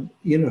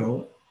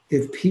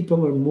 if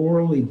people are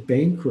morally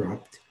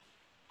bankrupt,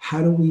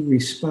 how do we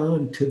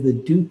respond to the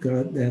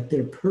dukkha that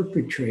they're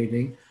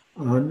perpetrating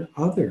on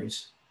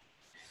others?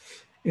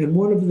 And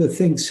one of the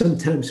things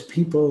sometimes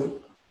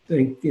people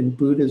think in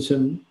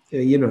Buddhism,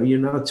 you're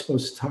not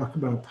supposed to talk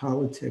about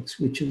politics,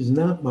 which is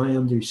not my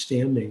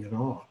understanding at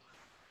all.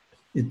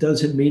 It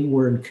doesn't mean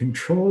we're in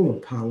control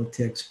of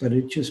politics, but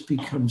it just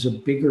becomes a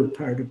bigger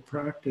part of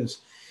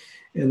practice.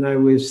 And I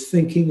was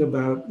thinking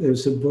about,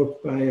 there's a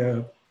book by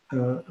a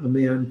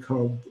man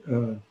called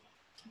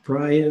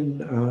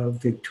Brian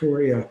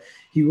Victoria.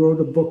 He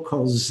wrote a book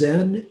called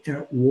Zen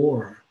at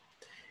War.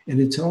 And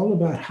it's all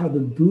about how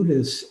the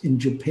Buddhists in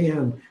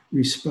Japan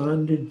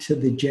responded to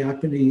the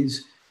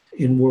Japanese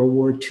in World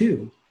War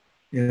II.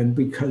 And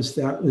because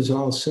that was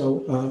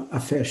also a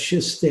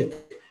fascistic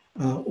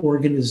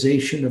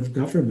organization of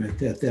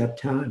government at that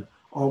time,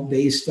 all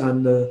based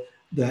on the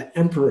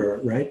emperor,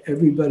 right?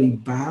 Everybody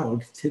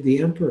bowed to the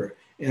emperor,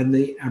 and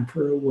the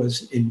emperor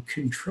was in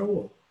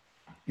control.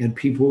 And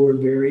people were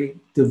very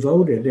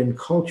devoted, and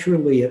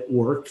culturally it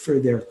worked for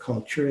their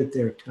culture at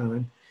their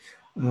time.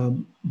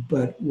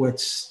 But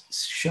what's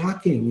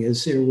shocking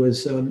is there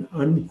was an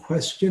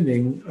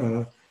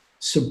unquestioning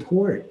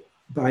support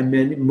by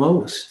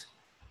most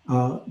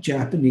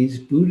Japanese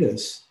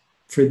Buddhists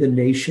for the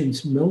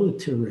nation's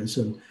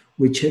militarism,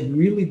 which had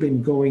really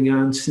been going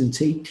on since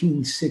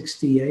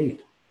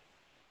 1868,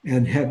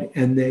 and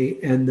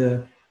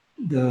the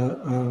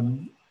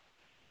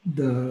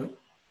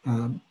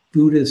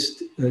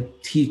Buddhist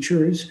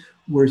teachers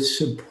were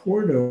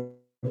supportive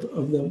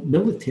of the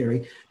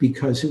military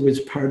because it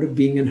was part of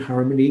being in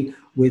harmony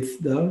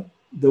with the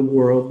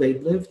world they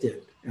lived in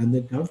and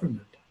the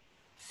government.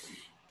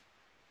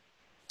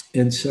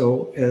 And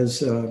so,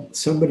 as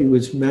somebody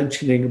was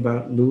mentioning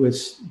about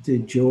Louis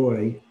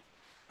DeJoy,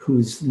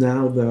 who's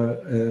now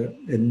the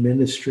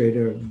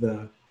administrator of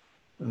the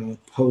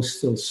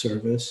Postal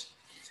Service,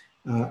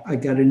 I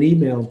got an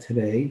email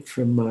today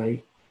from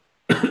my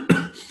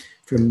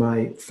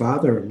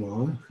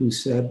father-in-law, who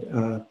said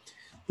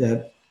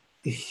that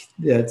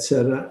it's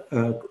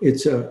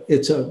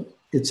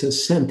a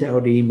sent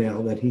out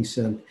email that he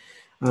sent.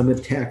 I'm a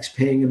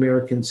tax-paying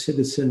American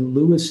citizen.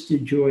 Louis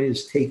DeJoy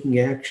is taking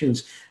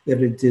actions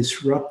that are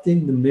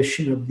disrupting the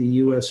mission of the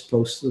U.S.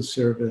 Postal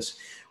Service,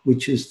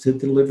 which is to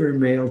deliver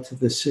mail to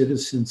the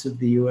citizens of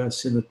the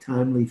U.S. in a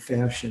timely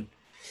fashion.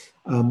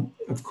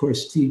 Of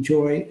course,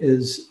 DeJoy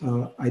is,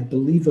 I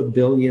believe, a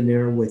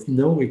billionaire with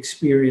no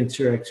experience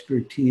or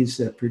expertise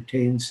that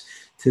pertains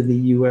to the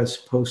U.S.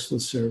 Postal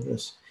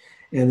Service.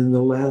 And in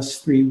the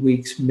last 3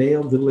 weeks,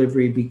 mail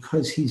delivery,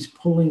 because he's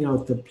pulling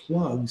out the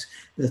plugs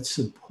that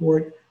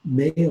support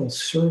mail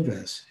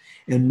service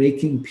and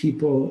making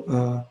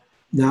people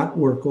not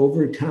work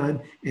overtime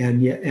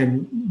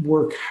and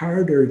work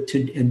harder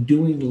and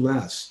doing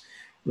less,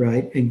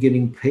 right, and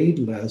getting paid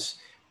less.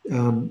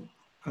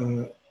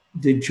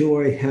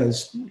 DeJoy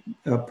has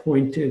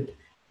appointed,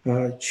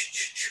 the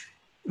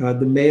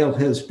mail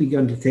has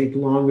begun to take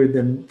longer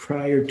than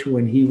prior to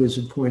when he was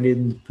appointed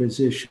in the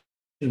position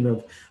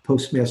of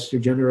Postmaster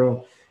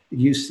General. It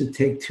used to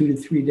take 2 to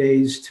 3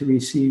 days to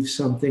receive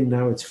something.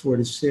 Now it's 4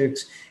 to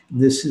 6.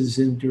 This is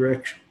in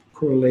direct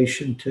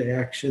correlation to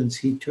actions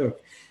he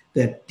took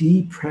that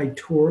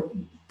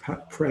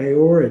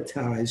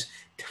deprioritize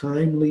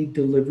timely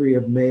delivery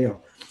of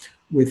mail.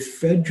 With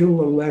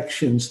federal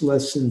elections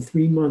less than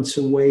 3 months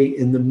away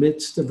in the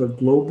midst of a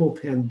global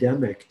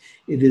pandemic,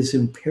 it is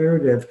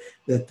imperative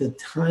that the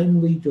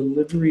timely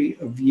delivery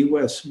of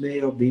U.S.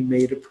 mail be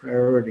made a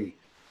priority.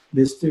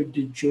 Mr.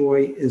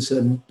 DeJoy is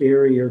a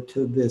barrier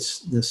to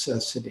this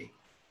necessity.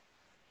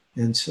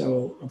 And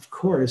so, of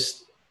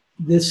course,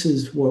 this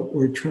is what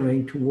we're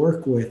trying to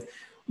work with,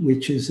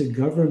 which is a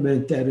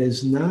government that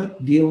is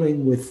not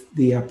dealing with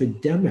the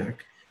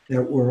epidemic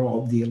that we're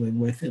all dealing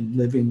with and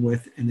living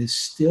with and is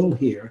still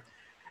here,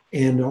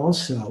 and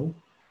also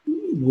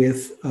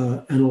with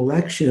an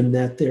election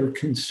that they're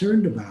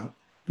concerned about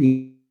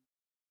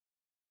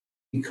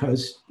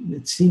because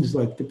it seems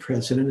like the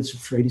president is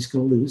afraid he's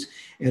going to lose,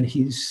 and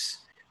he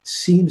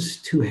seems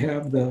to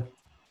have the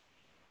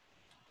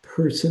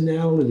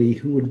personality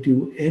who would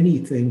do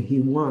anything he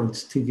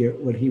wants to get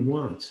what he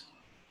wants.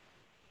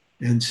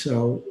 And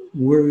so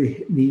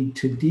we need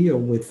to deal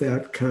with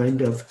that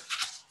kind of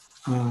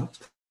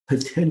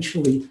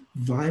potentially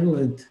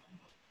violent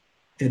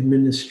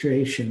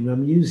administration.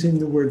 I'm using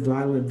the word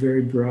violent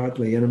very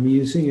broadly, and I'm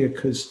using it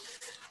because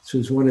this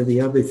was one of the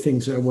other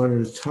things I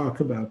wanted to talk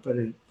about, but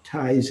it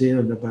ties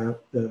in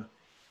about the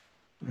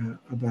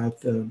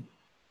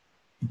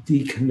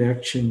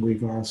disconnection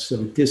we've all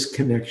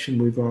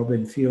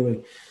been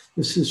feeling.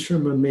 This is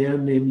from a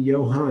man named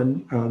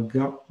Johann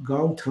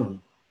Galtung,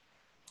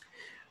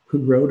 who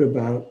wrote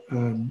about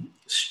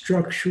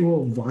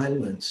structural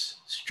violence,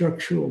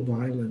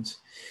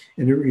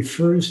 and it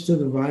refers to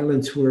the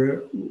violence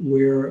where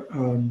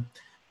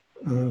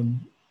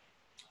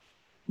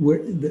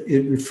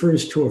it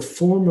refers to a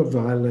form of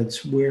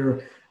violence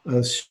where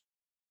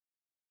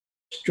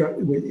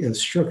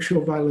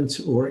structural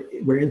violence or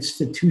where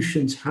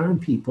institutions harm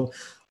people,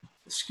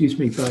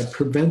 by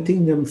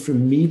preventing them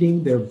from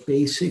meeting their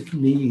basic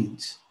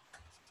needs.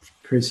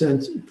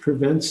 Prevents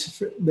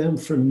them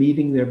from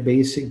meeting their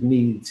basic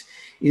needs.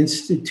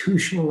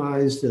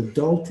 Institutionalized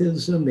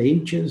adultism,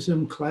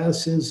 ageism,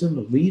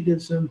 classism,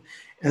 elitism,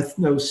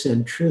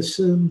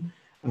 ethnocentrism,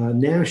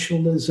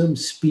 nationalism,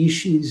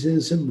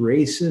 speciesism,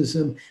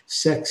 racism,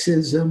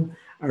 sexism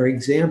are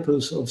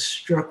examples of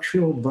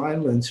structural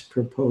violence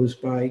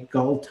proposed by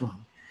Galtung.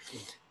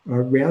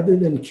 Rather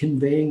than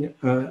conveying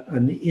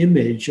an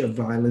image of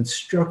violence,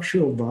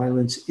 structural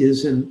violence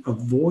is an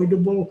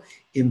avoidable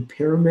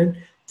impairment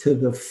to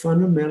the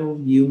fundamental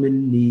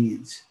human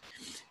needs.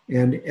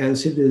 And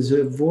as it is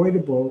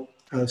avoidable,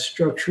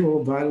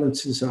 structural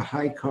violence is a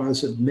high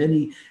cause of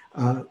many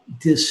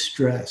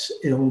distress,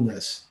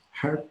 illness,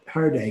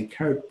 heartache,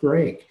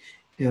 heartbreak,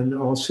 and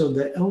also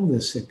the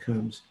illness that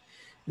comes.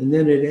 And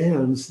then it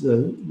ends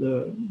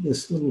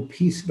this little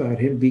piece about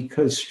him,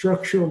 because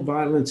structural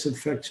violence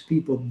affects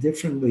people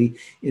differently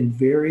in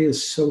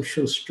various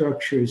social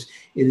structures.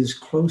 It is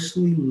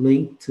closely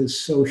linked to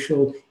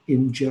social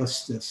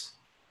injustice.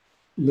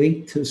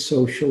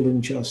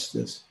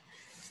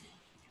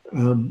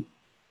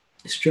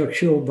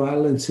 Structural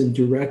violence and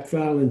direct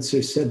violence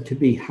are said to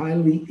be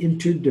highly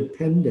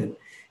interdependent,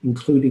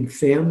 including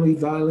family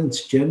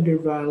violence, gender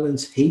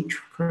violence, hate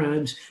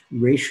crimes,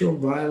 racial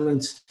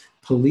violence,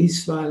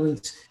 police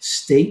violence,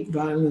 state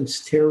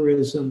violence,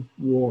 terrorism,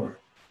 war.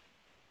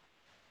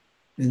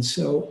 And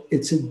so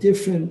it's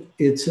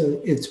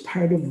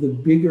part of the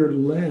bigger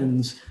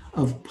lens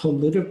of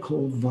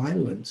political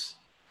violence,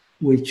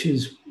 which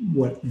is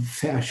what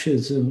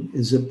fascism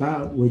is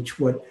about, which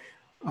what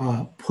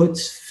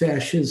puts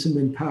fascism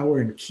in power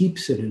and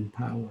keeps it in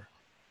power.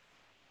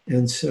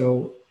 And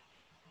so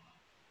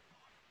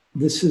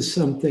this is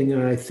something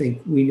I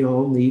think we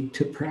all need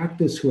to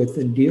practice with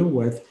and deal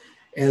with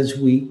as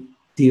we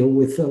deal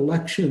with the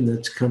election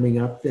that's coming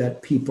up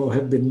that people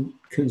have been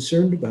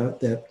concerned about,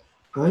 that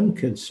I'm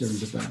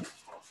concerned about.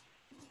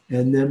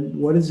 And then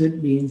what does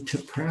it mean to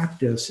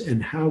practice,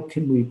 and how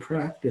can we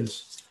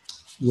practice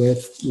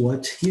with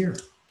what's here?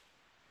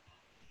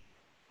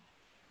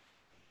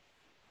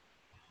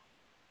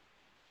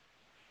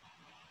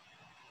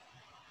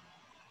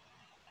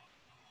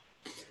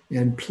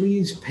 And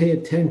please pay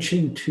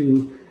attention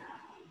to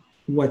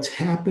what's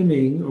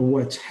happening or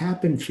what's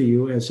happened for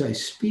you as I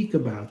speak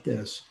about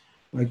this.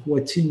 Like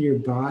what's in your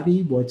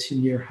body, what's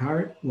in your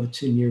heart,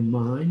 what's in your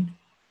mind,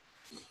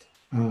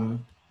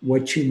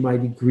 what you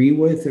might agree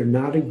with or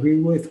not agree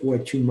with,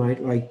 what you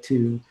might like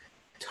to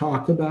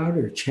talk about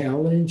or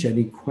challenge,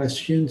 any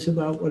questions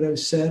about what I've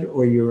said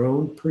or your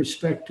own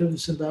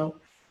perspectives about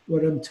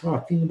what I'm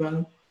talking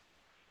about.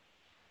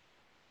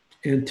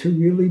 And to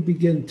really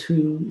begin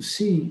to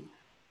see,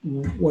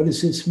 what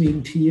does this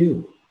mean to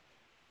you?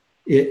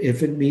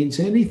 If it means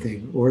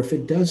anything, or if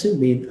it doesn't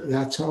mean,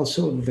 that's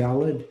also a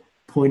valid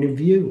point of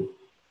view.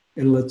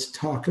 And let's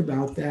talk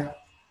about that.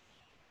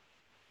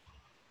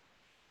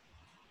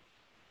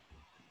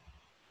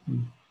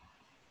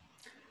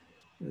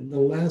 And the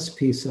last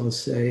piece I'll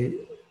say,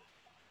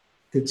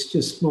 it's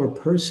just more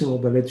personal,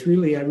 but it's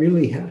really, I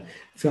really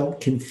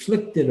felt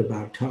conflicted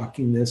about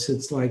talking this.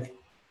 It's like,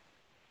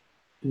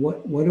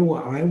 what do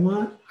I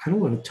want? I don't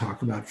want to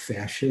talk about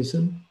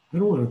fascism. I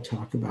don't want to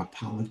talk about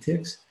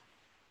politics.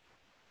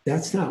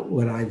 That's not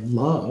what I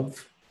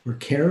love or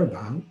care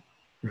about,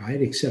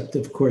 right? Except,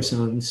 of course,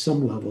 on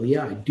some level,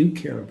 yeah, I do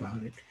care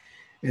about it.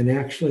 And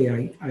actually,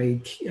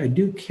 I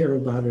do care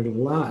about it a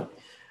lot.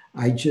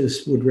 I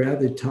just would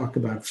rather talk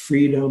about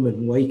freedom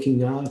and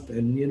waking up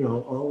and, you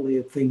know, all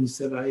the things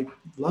that I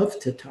love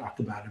to talk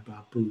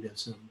about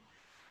Buddhism.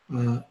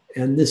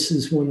 And this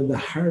is one of the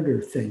harder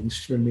things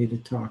for me to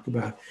talk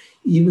about,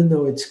 even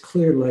though it's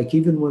clear, like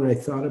even when I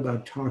thought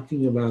about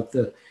talking about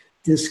the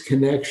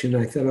disconnection,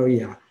 I thought, oh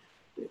yeah,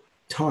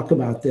 talk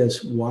about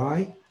this.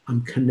 Why?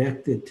 I'm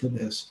connected to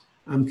this.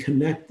 I'm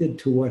connected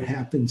to what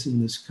happens in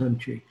this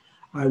country.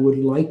 I would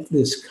like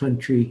this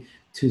country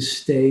to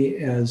stay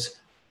as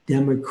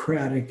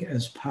democratic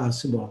as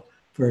possible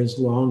for as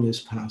long as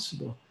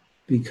possible,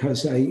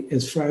 because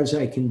as far as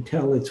I can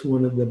tell, it's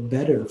one of the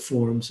better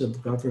forms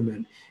of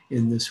government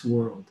in this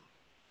world.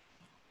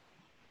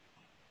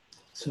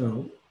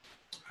 So,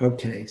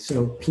 okay,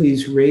 so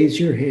please raise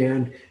your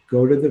hand,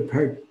 go to the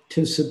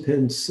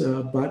participants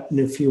button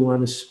if you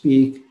want to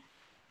speak.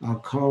 I'll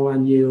call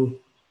on you,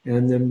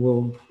 and then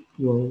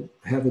we'll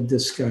have a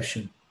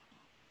discussion.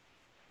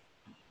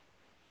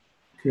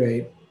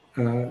 Great.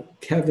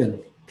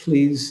 Kevin,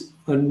 please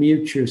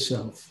unmute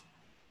yourself.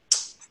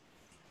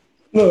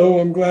 Hello,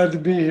 I'm glad to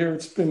be here.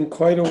 It's been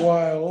quite a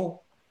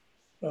while.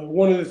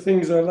 One of the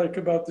things I like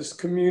about this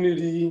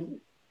community,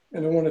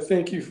 and I want to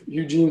thank you,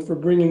 Eugene, for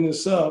bringing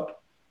this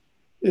up,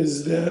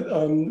 is that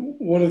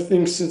one of the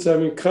things since I've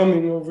been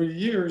coming over the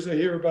years, I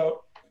hear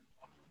about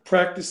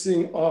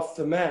practicing off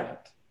the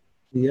mat.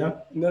 Yeah.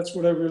 And that's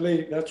what I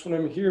relate. That's what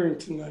I'm hearing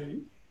tonight.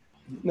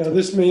 Now,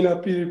 this may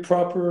not be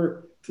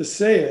proper to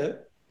say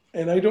it,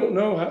 and I don't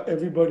know how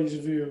everybody's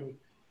view,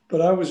 but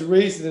I was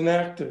raised an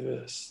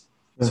activist.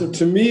 So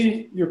to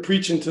me, you're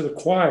preaching to the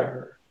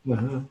choir.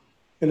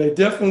 And I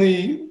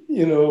definitely,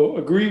 you know,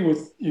 agree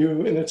with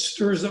you, and it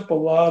stirs up a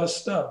lot of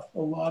stuff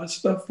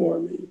for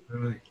me.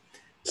 Right.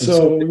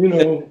 So, you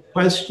know, the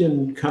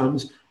question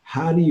comes,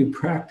 how do you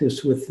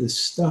practice with the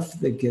stuff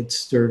that gets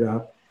stirred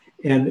up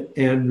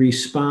and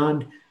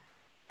respond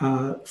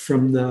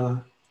from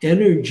the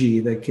energy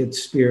that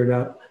gets stirred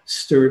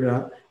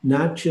up,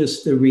 not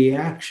just the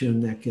reaction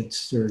that gets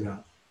stirred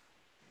up?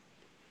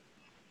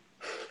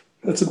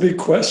 That's a big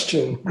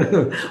question.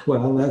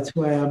 Well, that's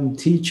why I'm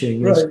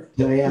teaching. Right.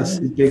 I ask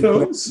the big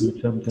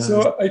questions sometimes.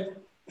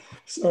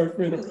 Sorry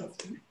for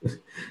interrupting.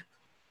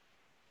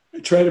 I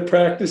try to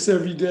practice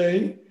every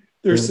day.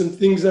 There's some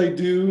things I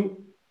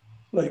do,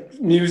 like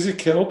music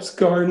helps,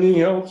 gardening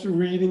helps,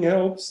 reading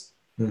helps,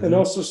 and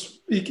also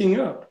speaking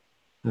up.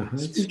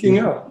 Speaking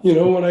up. You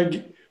know,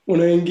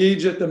 when I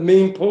engage at the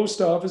main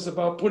post office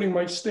about putting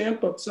my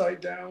stamp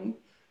upside down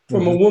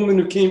from a woman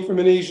who came from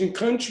an Asian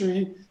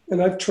country,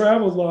 and I've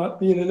traveled a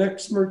lot being an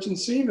ex-merchant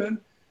seaman,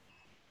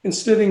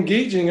 instead of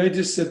engaging, I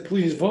just said,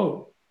 please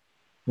vote.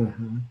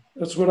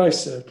 That's what I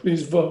said,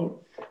 please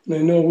vote. And I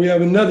know we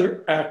have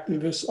another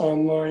activist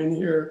online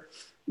here,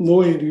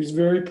 Lloyd, who's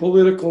very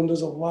political and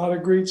does a lot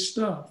of great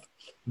stuff.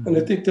 And I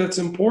think that's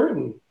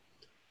important.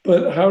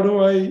 But how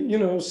do I, you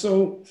know,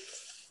 so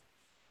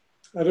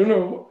I don't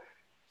know.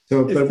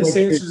 So, but what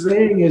you're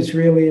saying is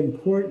really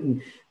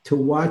important, to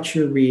watch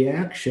your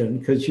reaction,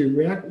 because your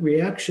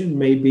reaction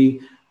may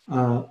be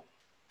uh,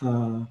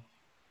 uh,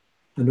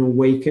 an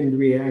awakened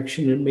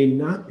reaction. It may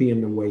not be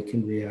an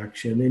awakened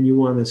reaction, and you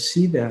want to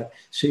see that.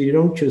 So you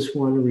don't just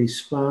want to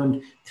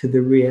respond to the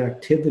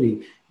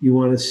reactivity. You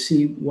want to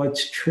see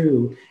what's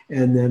true,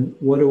 and then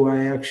what do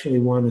I actually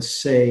want to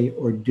say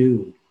or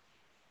do?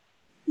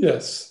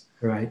 Yes.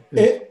 Right.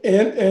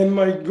 And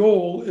my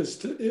goal is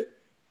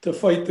to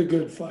fight the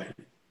good fight.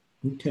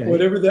 Okay.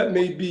 Whatever that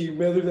may be,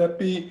 whether that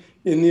be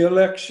in the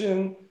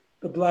election,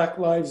 the Black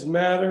Lives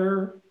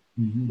Matter,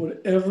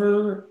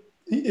 whatever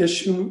the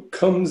issue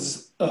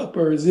comes up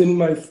or is in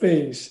my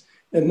face,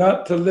 and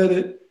not to let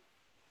it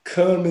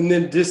come and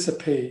then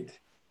dissipate.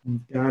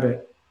 Got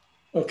it.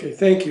 Okay,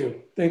 thank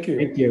you. Thank you.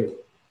 Thank you.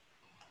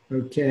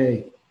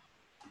 Okay.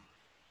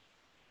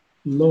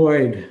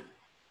 Lloyd,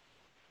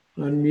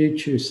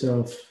 unmute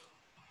yourself.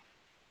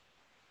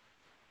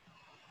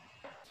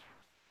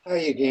 Hi,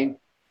 Eugene.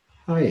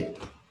 Hi.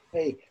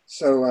 Hey,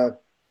 so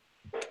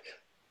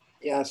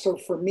yeah, so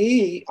for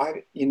me,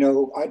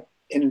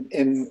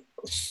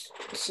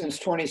 since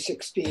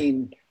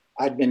 2016,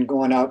 I'd been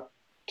going out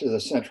to the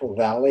Central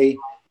Valley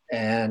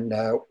and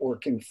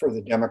working for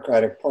the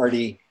Democratic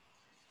Party,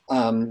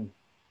 mostly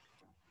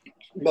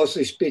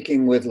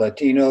speaking with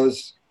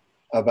Latinos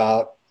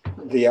about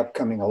the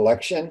upcoming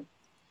election.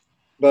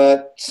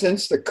 But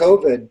since the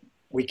COVID,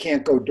 we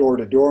can't go door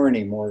to door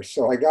anymore.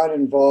 So I got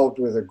involved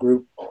with a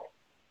group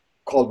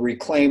called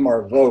Reclaim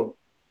Our Vote.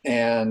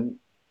 And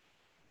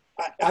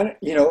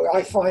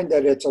I find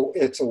that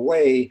it's a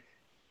way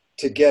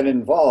to get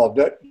involved.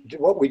 But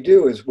what we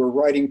do is we're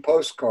writing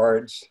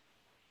postcards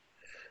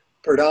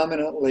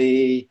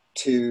predominantly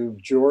to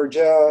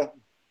Georgia,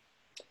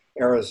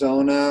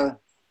 Arizona,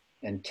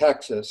 and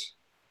Texas,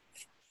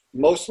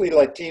 mostly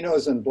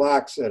Latinos and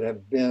Blacks that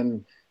have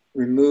been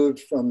removed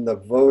from the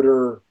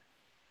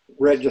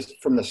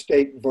from the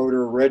state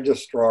voter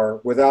registrar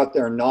without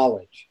their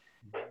knowledge.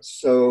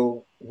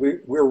 So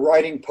we're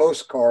writing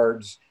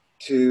postcards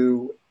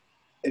to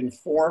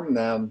inform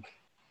them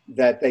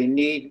that they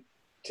need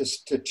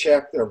to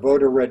check their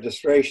voter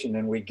registration,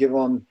 and we give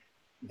them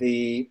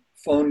the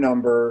phone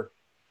number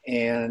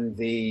and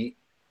the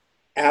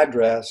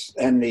address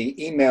and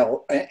the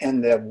email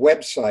and the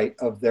website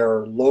of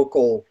their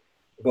local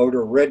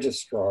voter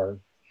registrar.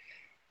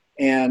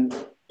 And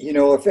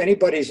if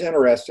anybody's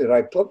interested,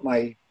 I put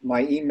my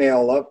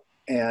email up,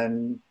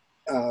 and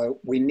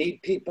we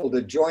need people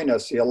to join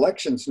us. The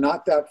election's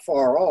not that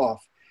far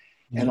off,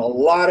 and a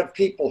lot of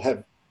people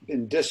have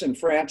been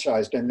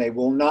disenfranchised, and they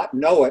will not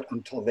know it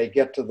until they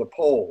get to the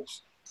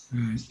polls.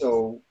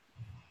 So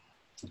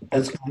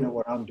that's kind of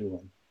what I'm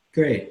doing.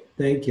 Great.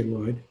 Thank you,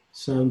 Lloyd.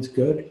 Sounds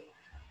good.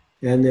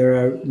 And there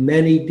are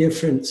many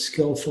different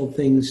skillful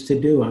things to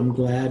do. I'm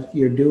glad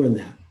you're doing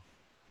that.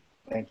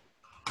 Thank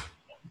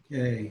you.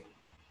 Okay.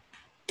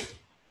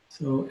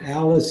 So,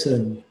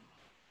 Allison.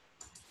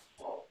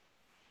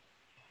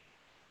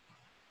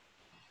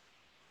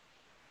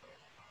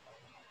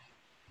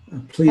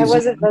 Please. I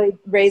wasn't really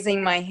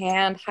raising my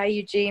hand. Hi,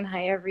 Eugene.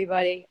 Hi,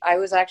 everybody. I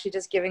was actually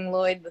just giving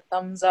Lloyd the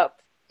thumbs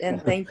up, and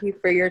thank you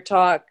for your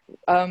talk.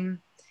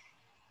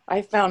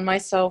 I found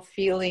myself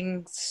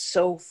feeling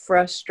so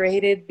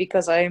frustrated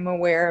because I am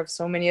aware of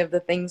so many of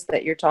the things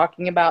that you're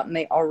talking about, and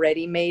they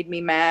already made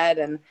me mad.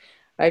 And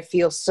I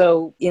feel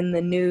so in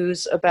the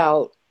news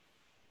about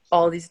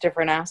all these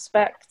different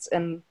aspects,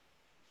 and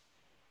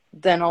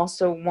then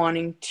also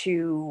wanting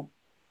to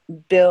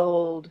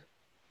build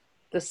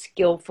the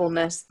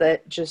skillfulness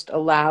that just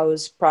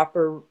allows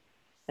proper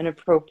and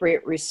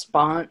appropriate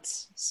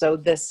response. So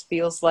this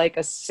feels like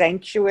a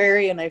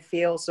sanctuary, and I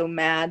feel so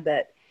mad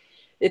that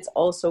it's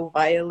also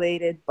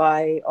violated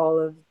by all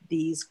of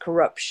these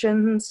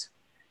corruptions.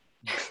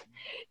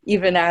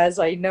 Even as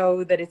I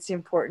know that it's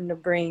important to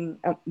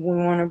we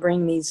want to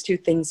bring these two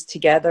things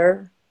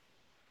together,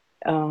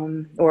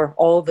 or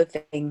all the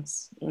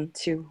things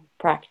into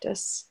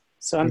practice.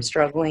 So I'm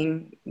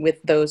struggling with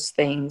those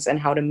things and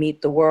how to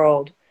meet the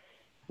world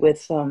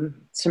with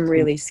some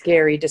really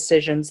scary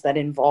decisions that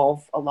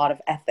involve a lot of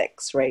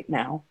ethics right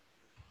now.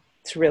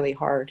 It's really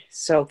hard.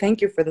 So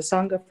thank you for the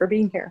Sangha for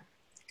being here.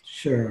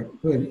 Sure,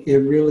 but it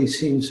really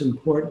seems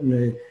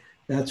important.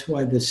 That's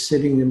why the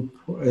sitting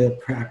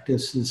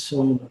practice is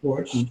so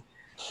important.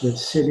 The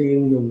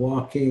sitting, the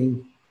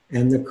walking,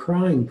 and the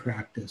crying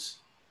practice.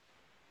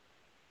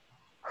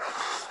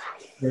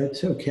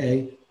 That's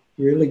okay.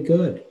 Really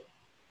good.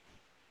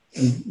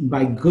 And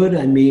by good,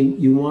 I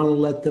mean you want to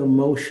let the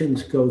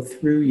emotions go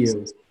through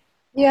you.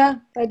 Yeah,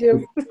 I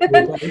do.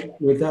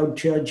 without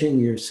judging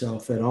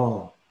yourself at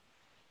all.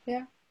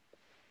 Yeah.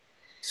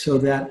 So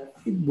that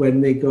when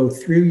they go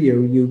through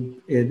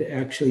you, it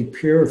actually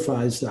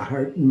purifies the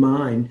heart and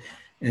mind,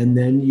 and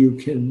then you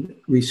can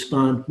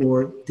respond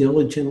more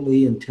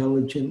diligently,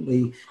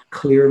 intelligently,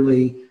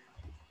 clearly,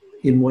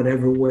 in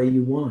whatever way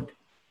you want.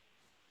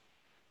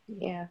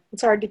 Yeah,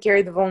 it's hard to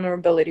carry the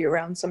vulnerability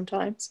around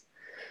sometimes.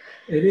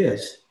 It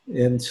is.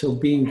 And so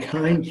being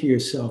kind to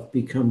yourself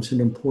becomes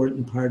an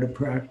important part of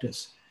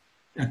practice,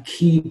 a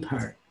key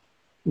part.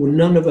 Well,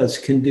 none of us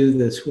can do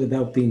this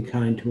without being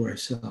kind to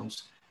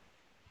ourselves.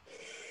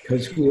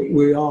 because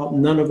we all,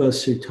 none of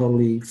us are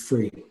totally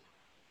free.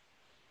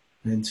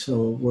 And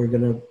so we're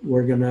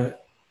gonna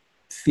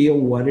feel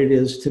what it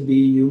is to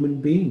be a human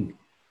being.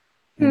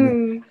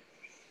 And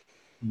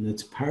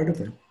it's part of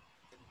it.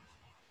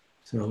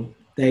 So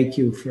thank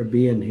you for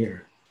being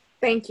here.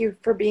 Thank you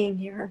for being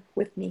here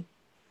with me.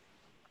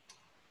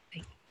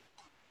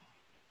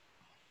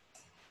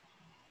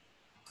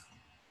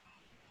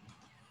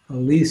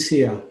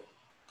 Alicia.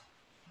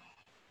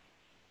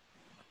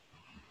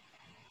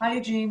 Hi,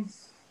 Eugene.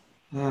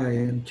 Hi,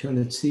 I'm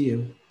trying to see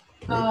you.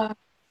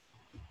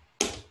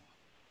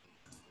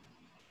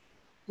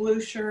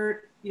 Blue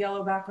shirt,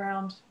 yellow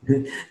background.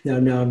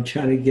 No, I'm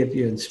trying to get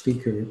you in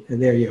speaker.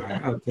 There you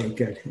are. Okay,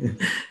 good.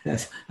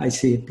 I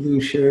see a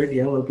blue shirt,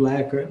 yellow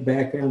black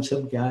background,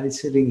 some guy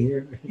sitting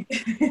here.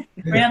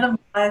 Random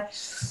guy.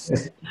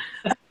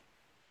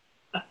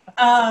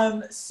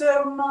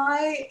 So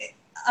my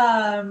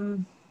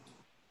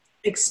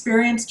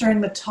experience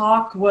during the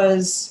talk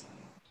was,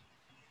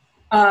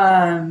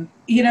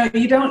 you know,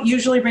 you don't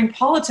usually bring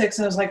politics.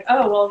 And I was like,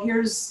 oh, well,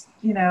 here's,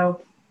 you know,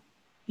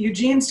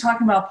 Eugene's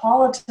talking about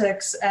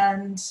politics,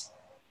 and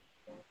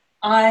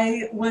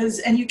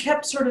and you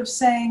kept sort of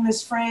saying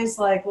this phrase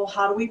like, well,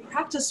 how do we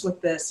practice with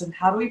this? And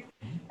how do we,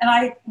 and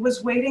I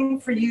was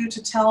waiting for you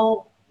to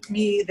tell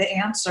me the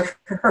answer,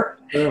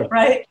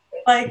 right?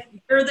 Like,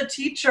 you're the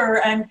teacher,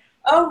 and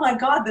oh my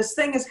God, this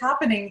thing is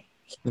happening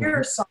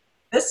here. So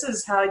this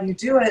is how you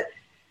do it.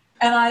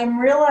 And I'm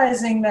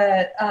realizing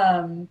that,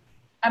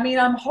 I mean,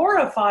 I'm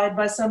horrified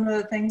by some of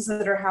the things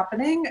that are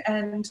happening,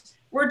 and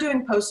we're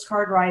doing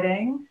postcard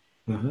writing,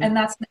 and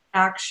that's an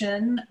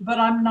action, but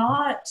I'm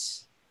not,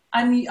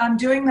 I'm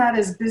doing that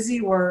as busy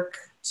work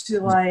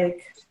to,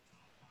 like,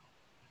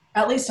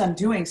 at least I'm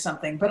doing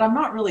something, but I'm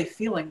not really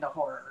feeling the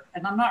horror,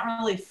 and I'm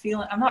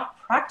not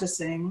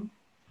practicing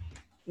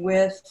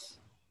with,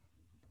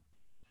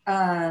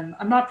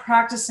 I'm not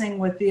practicing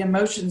with the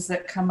emotions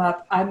that come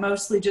up. I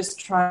mostly just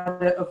try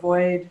to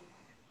avoid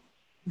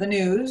the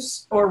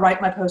news or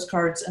write my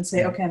postcards and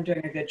say, okay, I'm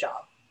doing a good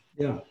job.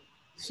 Yeah.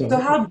 So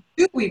how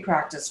do we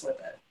practice with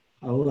it?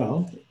 Oh,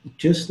 well,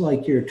 just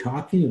like you're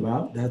talking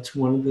about, that's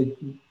one of the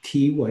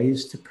key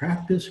ways to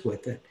practice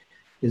with it,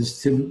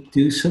 is to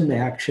do some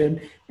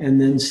action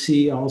and then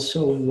see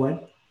also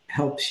what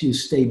helps you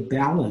stay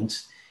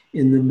balanced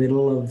in the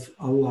middle of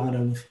a lot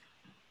of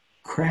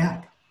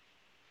crap.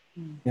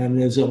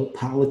 And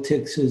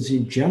politics is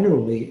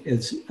generally,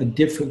 it's a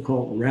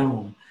difficult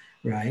realm,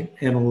 right?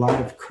 And a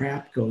lot of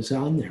crap goes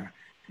on there.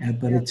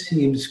 But it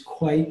seems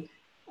quite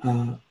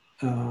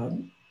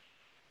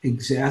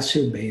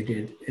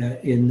exacerbated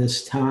in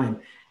this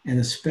time, and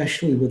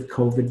especially with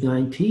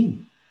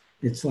COVID-19.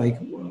 It's like,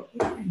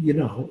 you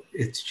know,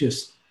 it's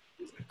just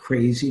a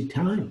crazy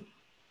time.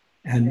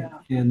 And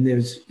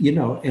there's, you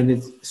know, and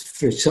it's,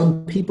 for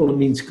some people, it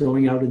means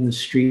going out in the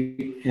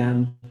street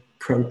and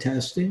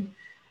protesting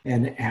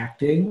and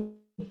acting,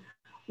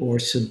 or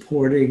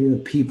supporting the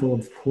people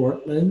of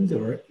Portland,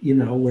 or, you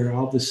know, where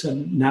all of a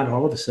sudden, not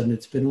all of a sudden,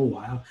 it's been a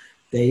while,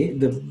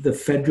 the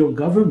federal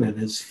government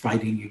is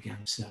fighting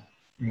against them,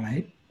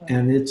 right?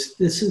 And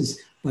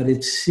but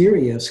it's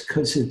serious,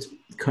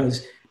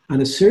 because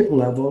on a certain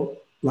level,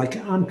 like,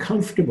 I'm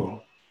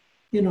comfortable.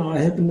 You know, I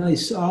have a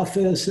nice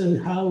office,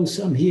 a house,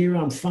 I'm here,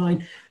 I'm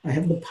fine. I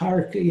have the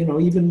park, you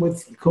know, even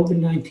with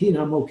COVID-19,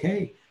 I'm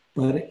okay.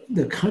 But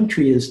the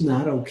country is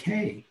not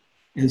okay.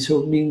 And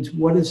so it means,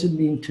 what does it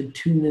mean to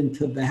tune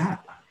into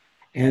that?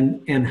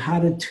 And how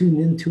to tune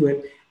into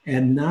it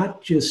and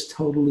not just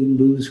totally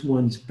lose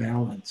one's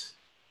balance.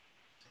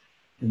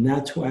 And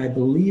that's why I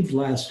believe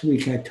last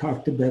week I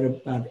talked a bit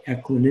about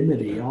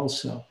equanimity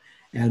also,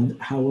 and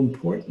how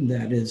important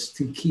that is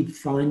to keep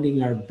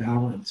finding our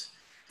balance,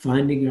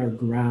 finding our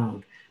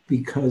ground,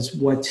 because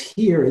what's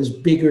here is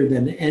bigger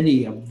than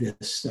any of this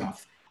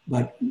stuff.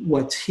 But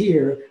what's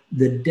here,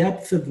 the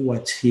depth of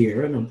what's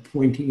here, and I'm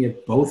pointing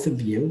at both of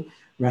you,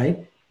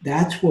 right?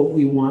 That's what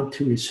we want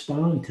to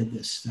respond to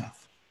this stuff.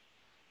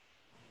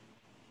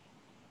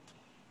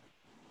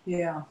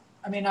 Yeah,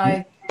 I mean,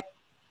 And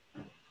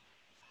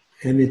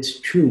it's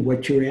true.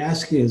 What you're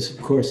asking is,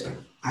 of course,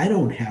 I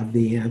don't have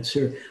the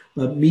answer,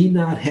 but me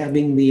not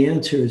having the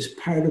answer is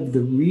part of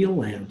the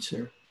real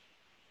answer.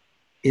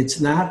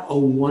 It's not, oh,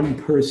 one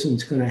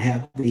person's going to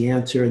have the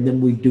answer and then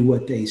we do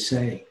what they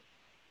say.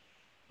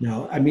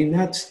 No, I mean,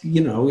 that's,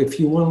 you know, if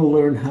you want to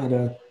learn how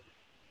to,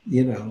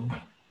 you know,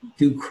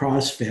 do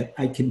CrossFit,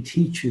 I can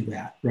teach you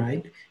that,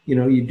 right? You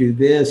know, you do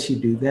this, you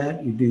do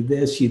that, you do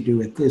this, you do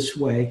it this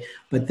way,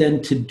 but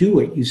then to do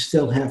it, you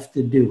still have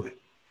to do it.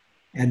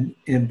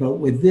 But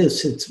with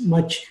this, it's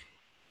much,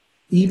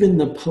 even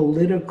the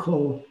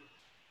political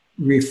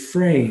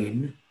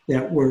refrain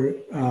that we're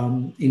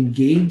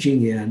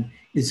engaging in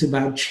is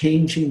about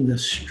changing the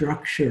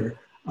structure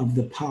of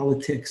the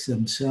politics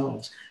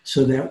themselves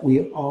so that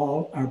we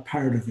all are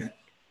part of it.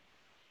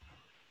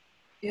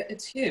 Yeah,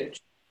 it's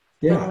huge.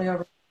 Yeah.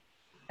 Totally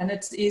and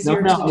it's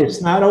easier No, to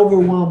it's not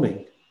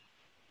overwhelming.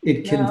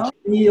 It can No?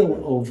 feel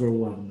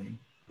overwhelming.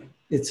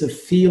 It's a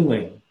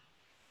feeling.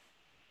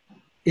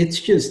 It's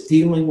just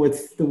dealing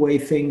with the way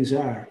things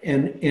are.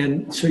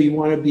 And so you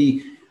want to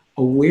be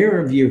aware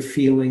of your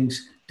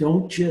feelings.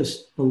 Don't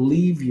just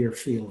believe your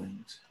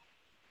feelings.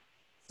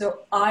 So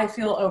I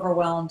feel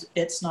overwhelmed.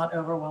 It's not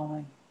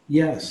overwhelming.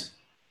 Yes.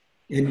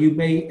 And you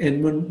may,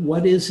 and when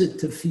what is it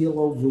to feel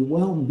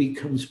overwhelmed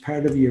becomes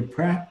part of your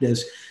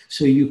practice,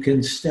 so you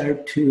can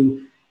start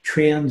to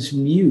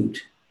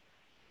transmute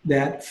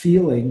that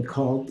feeling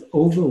called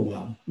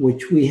overwhelm,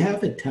 which we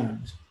have at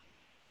times.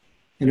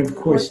 And of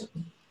course,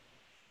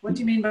 what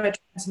do you mean by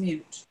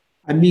transmute?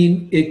 I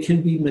mean, it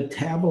can be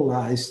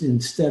metabolized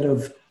instead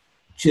of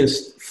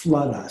just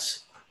flood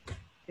us.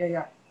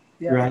 Yeah.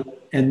 Right.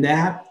 And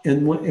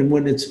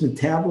when it's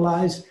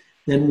metabolized,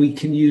 then we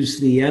can use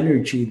the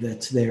energy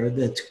that's there.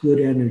 That's good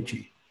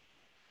energy.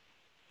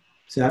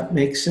 Does that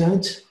make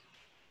sense?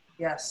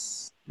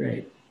 Yes.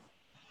 Great.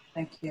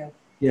 Thank you.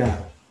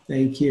 Yeah.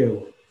 Thank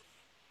you.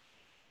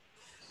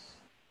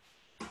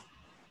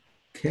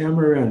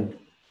 Cameron,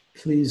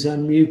 please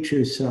unmute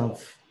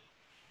yourself.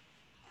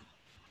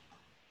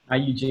 Hi,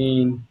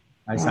 Eugene.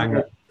 Hi,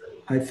 Sangha.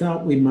 I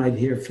thought we might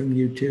hear from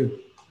you too.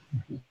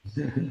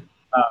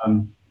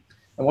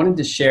 I wanted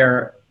to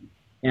share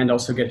and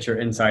also get your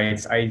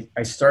insights. I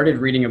started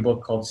reading a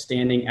book called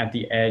Standing at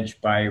the Edge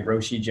by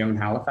Roshi Joan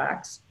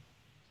Halifax.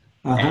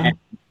 And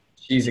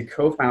she's a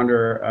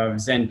co-founder of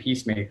Zen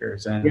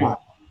Peacemakers. And yeah.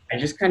 I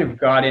just kind of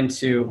got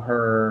into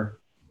her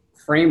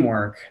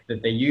framework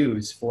that they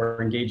use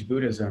for engaged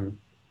Buddhism,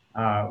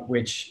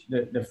 which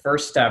the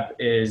first step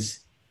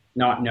is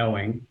not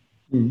knowing.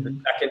 Mm-hmm.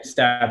 The second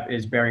step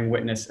is bearing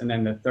witness. And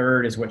then the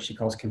third is what she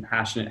calls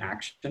compassionate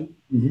action.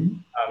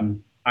 Mm-hmm.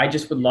 I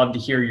just would love to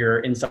hear your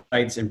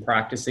insights in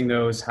practicing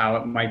those, how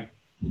it might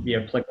be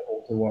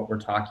applicable to what we're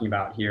talking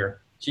about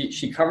here.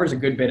 She covers a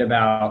good bit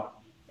about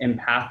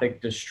empathic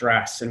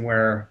distress and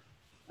where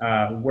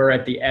we're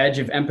at the edge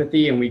of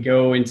empathy and we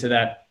go into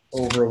that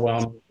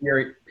overwhelmed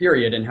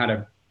period, and how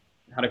to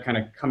kind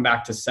of come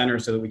back to center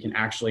so that we can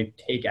actually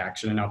take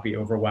action and not be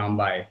overwhelmed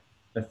by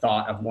the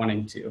thought of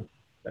wanting to.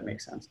 If that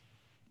makes sense.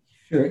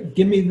 Sure.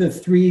 Give me the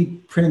 3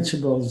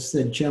 principles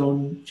that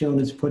Joan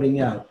is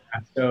putting out.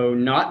 So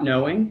not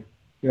knowing.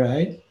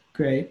 Right.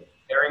 Great.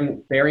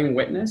 Bearing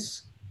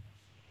witness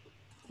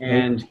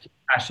and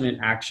compassionate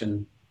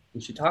action.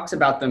 And she talks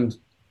about them,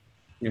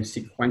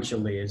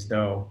 sequentially, as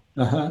though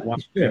one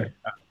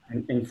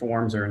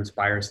informs or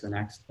inspires the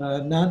next.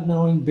 Not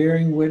knowing,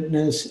 bearing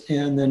witness,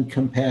 and then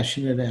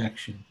compassionate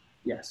action.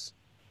 Yes.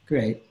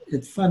 Great.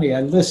 It's funny.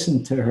 I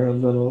listened to her a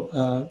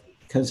little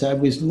because I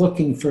was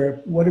looking for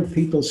what are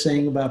people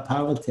saying about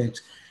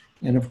politics.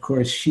 And of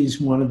course, she's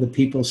one of the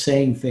people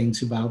saying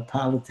things about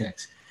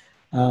politics.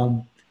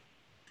 And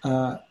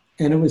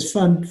it was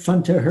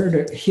fun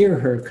to hear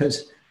her,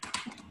 because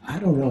I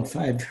don't know if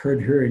I've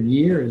heard her in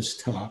years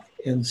talk.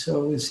 And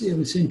so it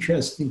was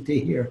interesting to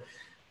hear.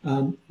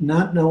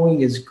 Not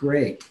knowing is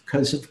great,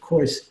 because of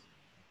course,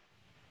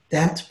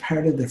 that's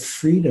part of the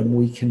freedom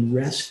we can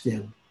rest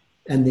in,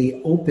 and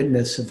the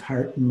openness of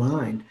heart and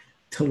mind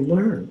to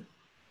learn.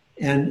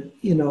 And,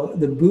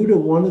 the Buddha,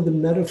 one of the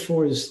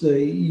metaphors,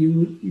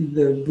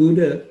 the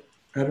Buddha,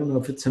 I don't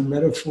know if it's a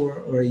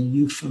metaphor or a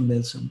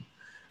euphemism,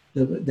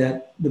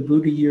 that the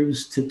Buddha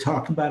used to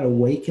talk about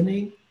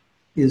awakening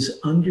is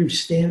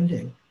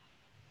understanding,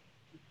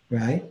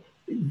 right?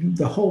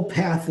 The whole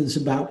path is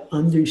about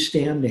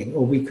understanding,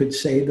 or we could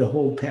say the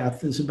whole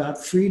path is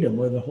about freedom,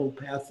 or the whole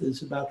path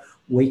is about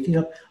waking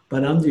up.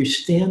 But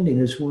understanding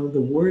is one of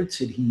the words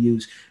that he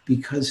used,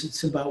 because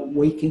it's about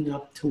waking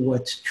up to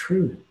what's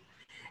true.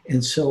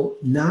 And so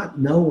not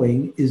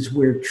knowing is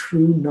where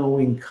true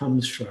knowing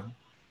comes from.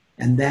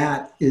 And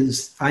that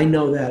is, I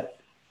know that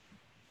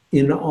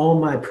in all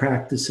my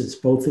practices,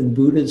 both in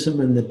Buddhism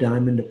and the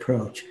Diamond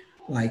Approach,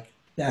 like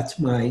that's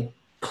my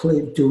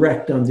clear,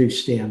 direct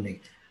understanding.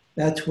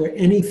 That's where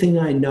anything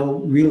I know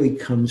really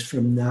comes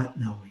from not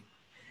knowing.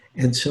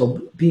 And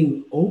so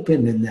being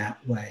open in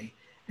that way,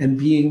 and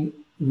being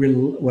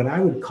what I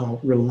would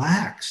call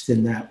relaxed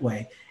in that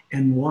way,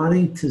 and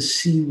wanting to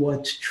see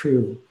what's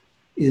true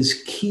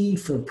is key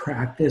for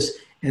practice,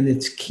 and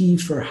it's key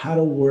for how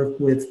to work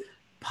with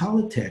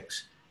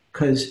politics,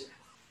 because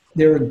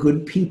there are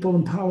good people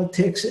in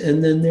politics,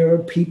 and then there are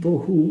people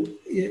who,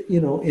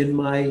 in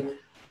my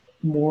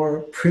more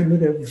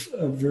primitive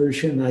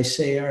version, I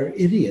say, are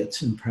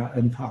idiots in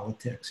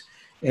politics.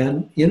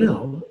 And,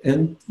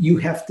 and you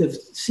have to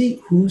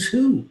see who's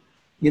who,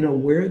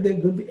 where they're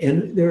good.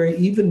 And there are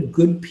even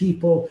good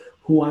people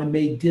who I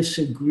may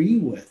disagree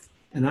with.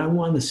 And I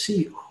want to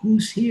see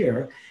who's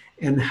here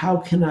and how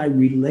can I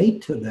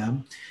relate to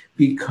them,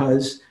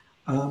 because,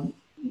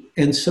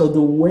 and so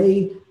the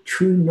way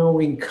true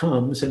knowing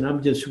comes, and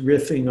I'm just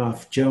riffing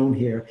off Joan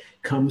here,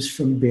 comes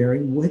from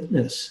bearing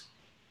witness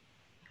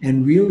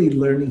and really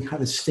learning how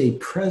to stay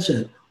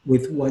present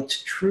with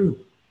what's true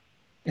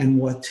and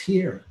what's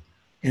here,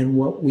 and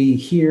what we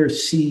hear,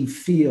 see,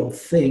 feel,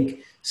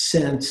 think,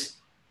 sense,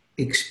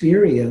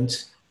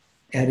 experience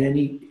at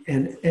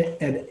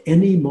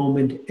any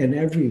moment and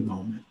every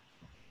moment.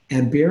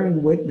 And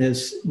bearing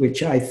witness,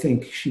 which I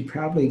think she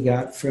probably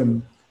got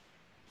from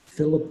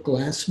Philip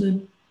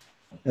Glassman,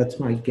 that's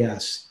my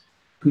guess,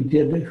 who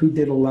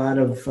did a lot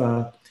of,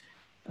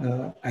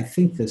 I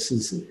think this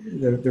is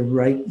the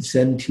right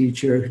Zen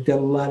teacher, who did a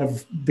lot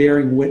of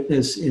bearing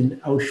witness in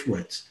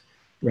Auschwitz,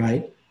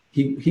 right?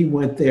 He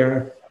went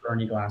there.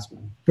 Bernie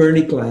Glassman.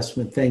 Bernie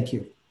Glassman, thank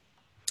you.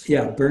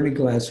 Yeah, Bernie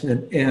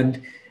Glassman,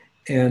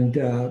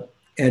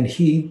 and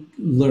he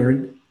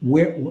learned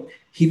where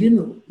he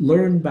didn't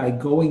learn by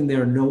going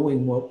there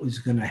knowing what was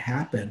going to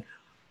happen.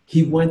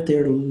 He went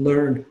there to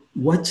learn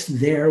what's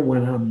there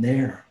when I'm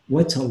there,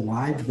 what's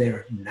alive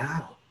there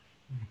now,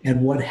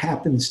 and what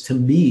happens to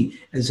me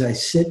as I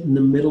sit in the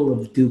middle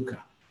of dukkha.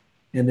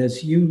 And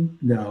as you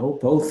know,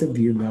 both of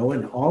you know,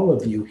 and all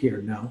of you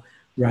here know,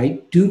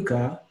 right?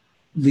 Dukkha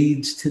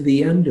leads to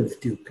the end of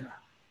dukkha.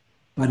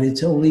 But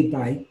it's only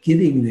by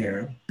getting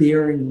there,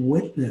 bearing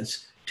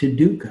witness to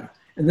dukkha.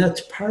 And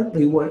that's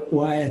partly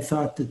why I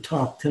thought the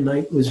talk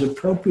tonight was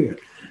appropriate,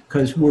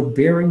 because we're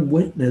bearing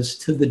witness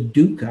to the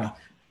dukkha,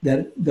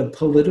 that the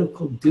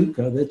political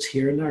dukkha that's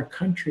here in our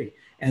country,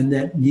 and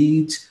that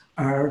needs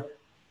our,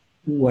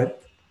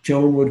 what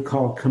Joan would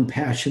call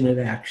compassionate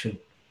action.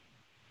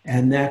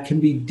 And that can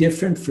be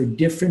different for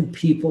different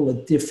people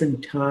at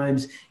different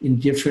times in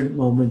different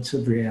moments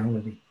of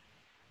reality.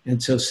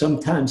 And so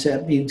sometimes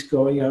that means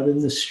going out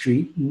in the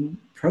street and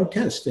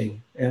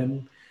protesting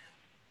and,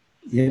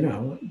 you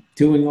know,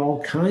 doing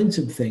all kinds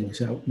of things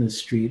out in the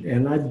street.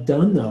 And I've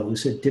done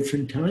those at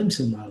different times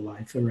in my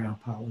life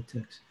around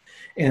politics.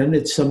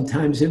 And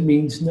sometimes it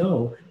means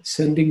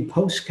sending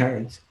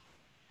postcards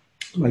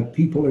like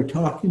people are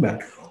talking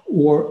about,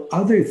 or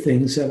other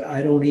things that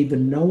I don't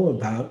even know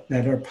about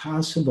that are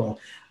possible.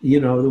 You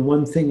know, the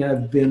one thing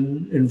I've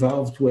been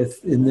involved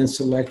with in this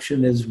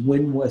election is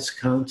Win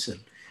Wisconsin,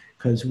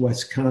 because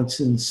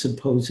Wisconsin's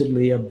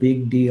supposedly a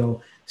big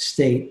deal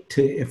state.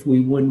 If we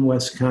win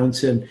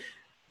Wisconsin,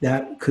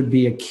 that could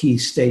be a key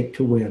state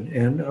to win.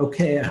 And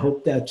okay, I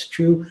hope that's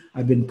true.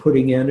 I've been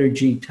putting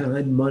energy,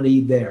 time, money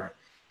there,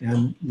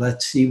 and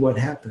let's see what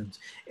happens.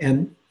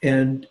 And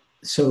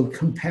so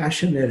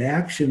compassionate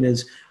action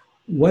is,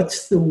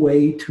 what's the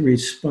way to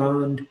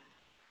respond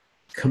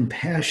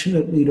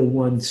compassionately to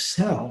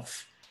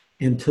oneself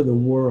and to the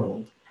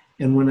world?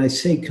 And when I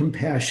say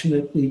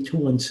compassionately to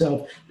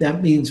oneself,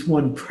 that means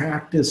one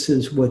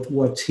practices with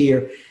what's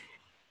here,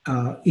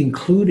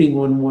 including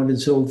when one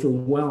is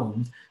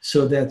overwhelmed,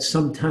 so that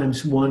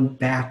sometimes one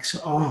backs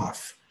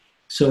off,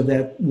 so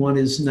that one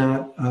is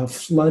not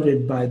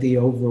flooded by the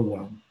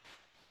overwhelm.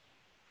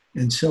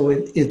 And so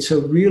it's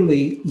a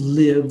really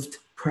lived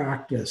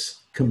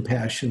practice,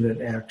 compassionate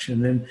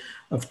action. And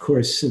of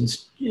course,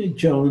 since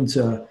Joan's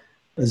a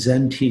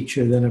Zen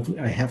teacher, then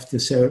I have to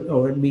say,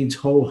 it means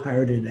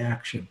wholehearted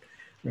action,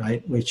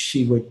 right? Which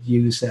she would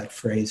use that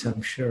phrase,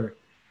 I'm sure.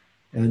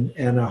 And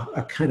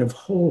a kind of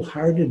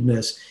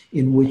wholeheartedness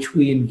in which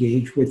we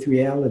engage with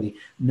reality,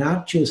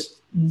 not just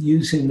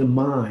using the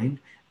mind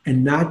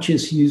and not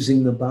just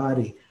using the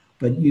body,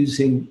 but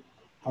using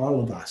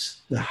all of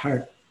us, the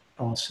heart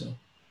also.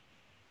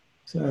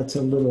 So that's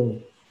a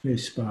little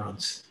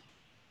response.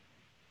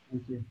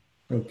 Thank you.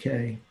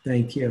 Okay,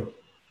 thank you.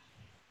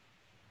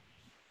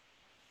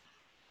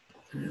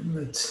 And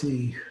let's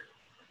see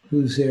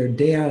who's there.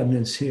 Dan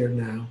is here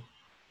now.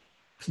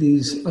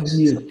 Please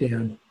unmute,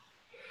 Dan.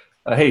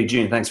 Hey,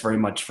 Eugene, thanks very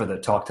much for the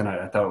talk tonight.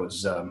 I thought it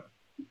was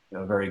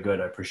very good.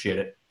 I appreciate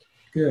it.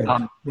 Good,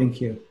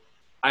 thank you.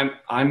 I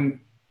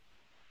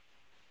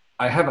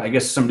have, I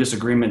guess, some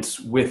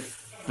disagreements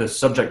with the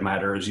subject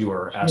matter, as you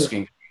were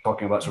asking,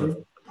 talking about sort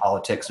of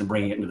politics and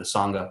bringing it into the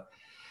Sangha.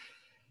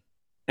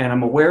 And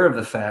I'm aware of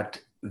the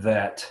fact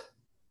that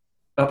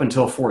up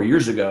until 4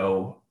 years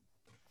ago,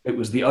 it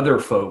was the other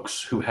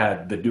folks who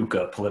had the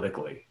dukkha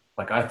politically.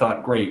 Like, I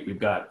thought, great, we've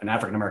got an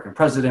African-American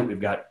president, we've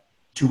got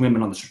 2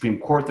 women on the Supreme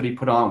Court that he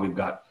put on, we've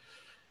got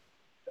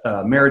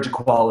marriage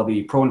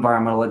equality,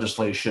 pro-environmental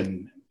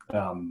legislation,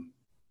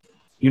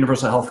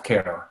 universal health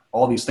care,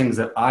 all these things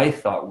that I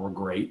thought were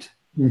great,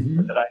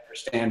 but that I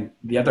understand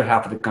the other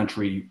half of the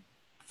country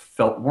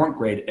felt weren't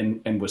great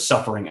and was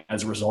suffering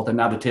as a result. And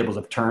now the tables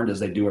have turned, as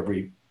they do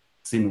every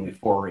seemingly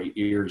 4 or 8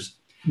 years.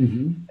 So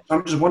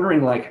I'm just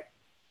wondering, like,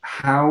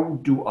 how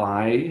do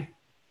I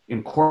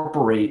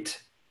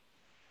incorporate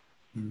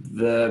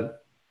the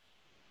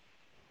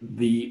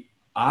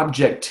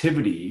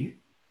objectivity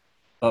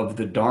of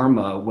the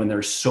Dharma when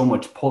there's so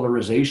much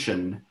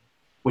polarization,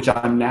 which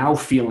I'm now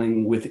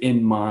feeling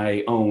within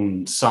my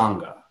own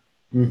Sangha?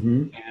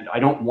 And I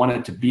don't want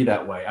it to be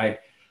that way.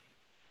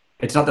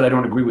 It's not that I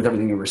don't agree with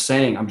everything you were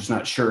saying. I'm just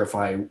not sure if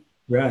I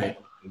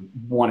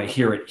want to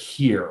hear it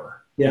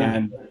here.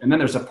 And then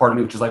there's a part of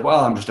me which is like,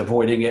 well, I'm just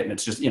avoiding it. And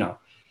it's just,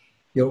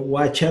 You'll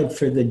watch out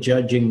for the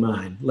judging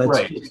mind.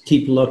 Let's just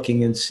keep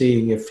looking and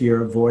seeing if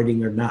you're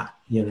avoiding or not,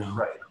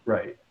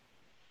 Right.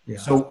 Yeah.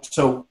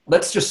 So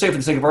let's just say, for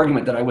the sake of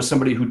argument, that I was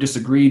somebody who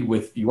disagreed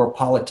with your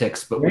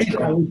politics, but was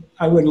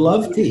I would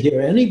love to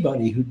hear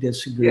anybody who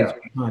disagrees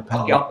with my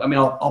politics. Okay,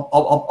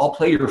 I'll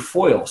play your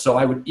foil. So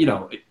I would,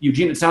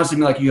 Eugene, it sounds to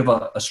me like you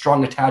have a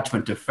strong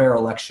attachment to fair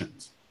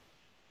elections.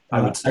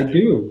 I would say. I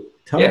do.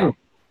 Totally. Yeah.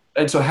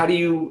 And so how do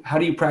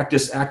you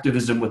practice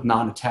activism with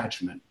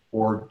non-attachment,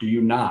 or do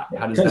you not?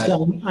 How does because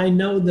that? I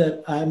know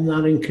that I'm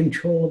not in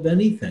control of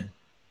anything.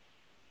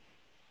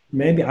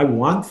 Maybe I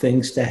want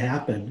things to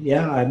happen.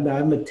 Yeah,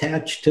 I'm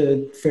attached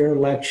to fair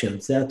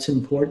elections. That's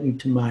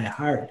important to my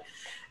heart.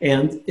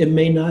 And it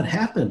may not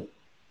happen.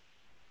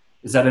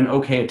 Is that an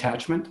okay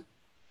attachment?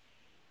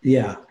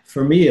 Yeah,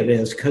 for me it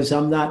is, because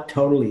I'm not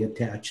totally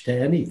attached to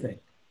anything.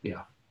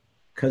 Yeah.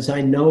 Because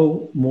I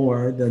know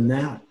more than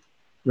that,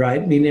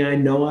 right? Meaning I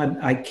know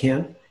I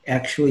can't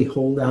actually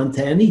hold on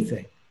to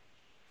anything.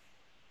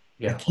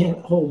 Yeah. I can't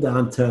hold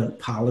on to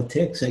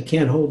politics. I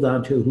can't hold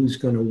on to who's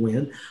going to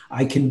win.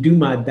 I can do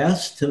my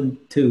best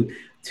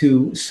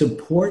to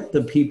support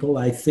the people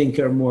I think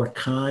are more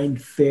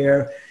kind,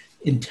 fair,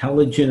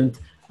 intelligent,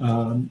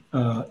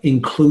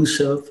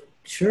 inclusive.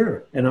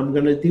 Sure, and I'm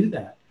going to do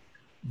that.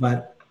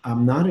 But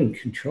I'm not in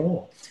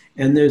control.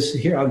 And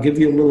I'll give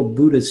you a little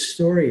Buddhist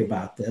story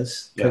about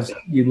this, because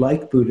you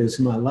like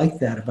Buddhism. I like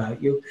that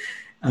about you.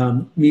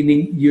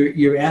 Meaning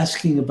you're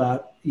asking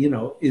about,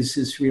 is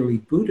this really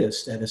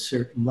Buddhist at a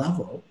certain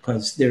level?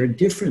 Because there are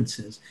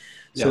differences.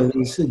 So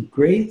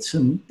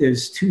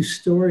there's two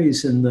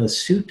stories in the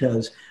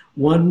suttas.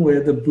 One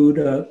where the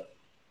Buddha,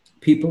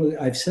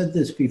 I've said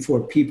this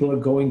before, people are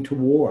going to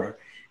war,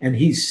 and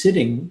he's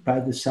sitting by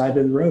the side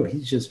of the road.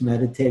 He's just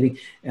meditating,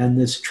 and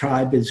this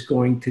tribe is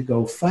going to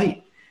go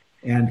fight.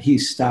 And they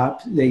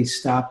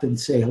stop and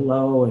say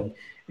hello,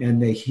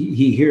 and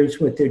he hears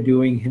what they're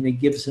doing, and he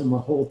gives them a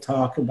whole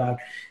talk about,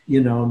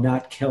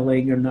 not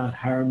killing or not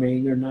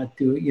harming or not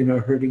doing,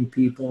 hurting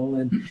people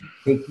and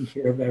taking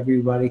care of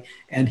everybody.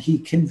 And he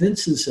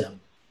convinces them,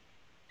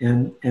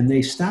 and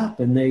they stop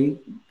and they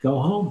go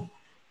home,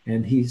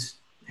 and he's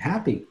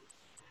happy.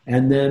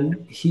 And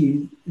then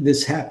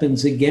this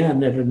happens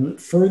again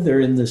further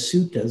in the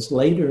suttas,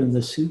 later in the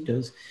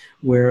suttas,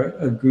 where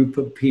a group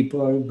of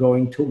people are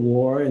going to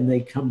war, and they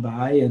come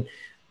by and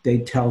they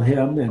tell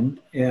him,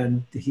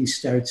 and he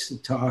starts to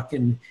talk,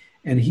 and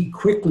he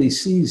quickly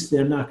sees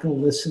they're not going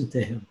to listen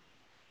to him.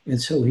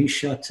 And so he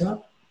shuts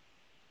up,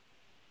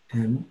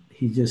 and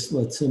he just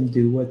lets them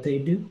do what they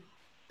do,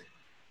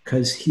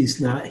 because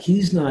he's not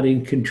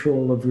in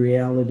control of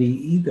reality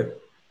either.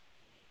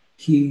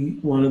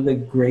 One of the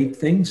great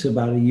things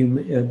about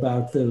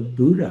the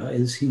Buddha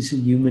is he's a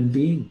human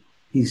being.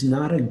 He's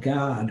not a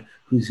God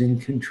who's in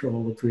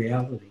control of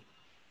reality.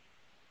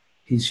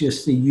 He's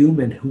just a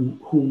human who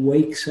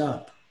wakes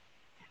up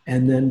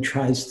and then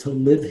tries to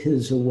live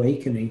his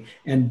awakening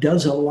and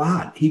does a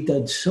lot. He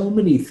does so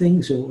many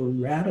things that were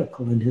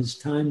radical in his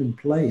time and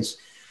place.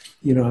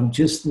 I'm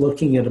just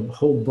looking at a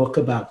whole book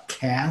about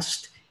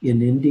caste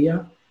in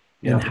India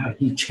and how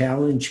he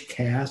challenged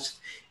caste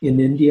in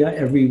India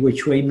every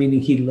which way,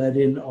 meaning he let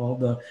in all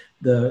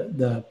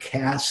the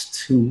castes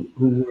who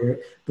were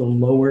the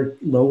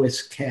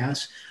lowest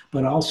caste,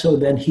 but also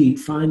then he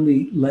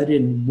finally let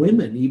in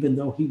women, even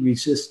though he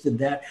resisted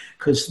that,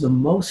 because the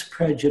most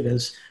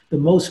prejudice, the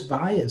most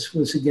bias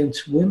was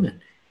against women.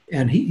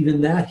 And he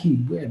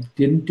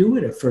didn't do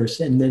it at first,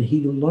 and then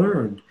he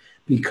learned,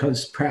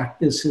 because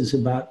practice is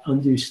about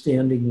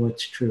understanding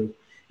what's true.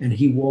 And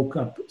he woke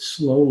up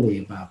slowly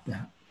about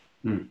that.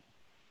 Mm.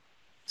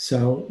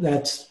 So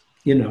that's,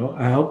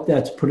 I hope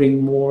that's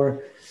putting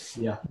more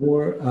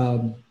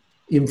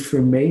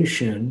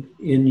information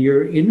in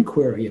your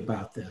inquiry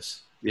about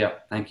this. Yeah,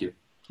 thank you.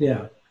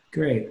 Yeah,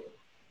 great.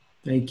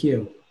 Thank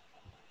you.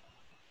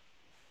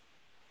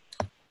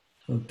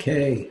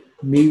 Okay,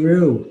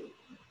 Miru,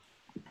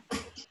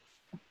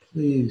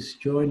 please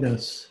join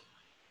us.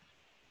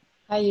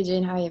 Hi,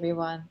 Eugene. Hi,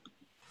 everyone.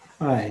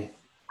 Hi.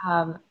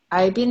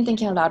 I've been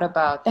thinking a lot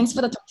about, thanks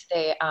for the talk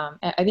today.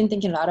 I've been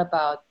thinking a lot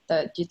about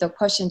the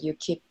question you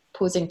keep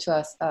posing to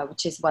us,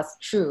 which is what's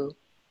true.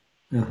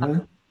 Uh-huh.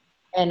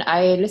 And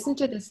I listened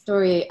to the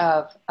story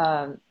of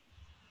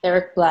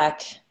Eric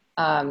Black.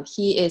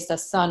 He is the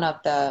son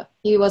of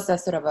he was a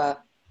sort of a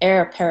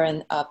heir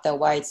apparent of the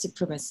white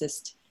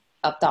supremacist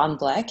of Don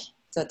Black.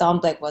 So Don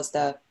Black was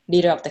the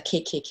leader of the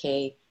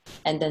KKK,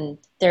 and then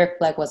Derek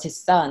Black was his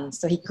son.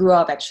 So he grew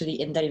up actually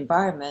in that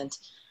environment.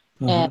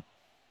 Uh-huh. And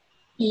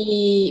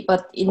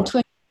but in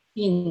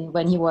 2015,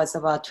 when he was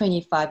about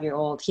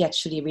 25-year-old, he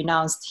actually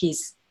renounced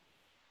his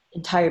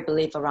entire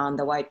belief around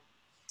the white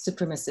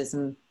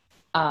supremacism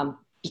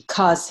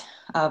because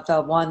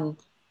of one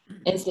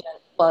incident.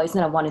 Well, it's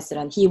not one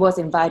incident. He was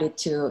invited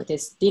to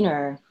this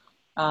dinner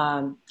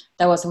that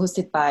was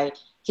hosted by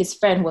his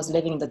friend who was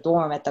living in the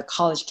dorm at the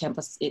college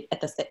campus at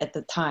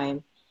the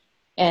time.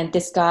 And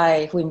this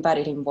guy who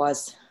invited him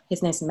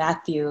his name is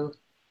Matthew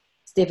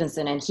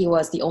Stevenson, and he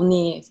was the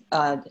only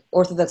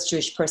Orthodox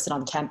Jewish person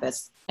on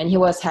campus. And he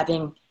was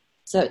having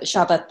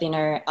Shabbat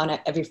dinner on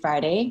every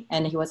Friday,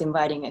 and he was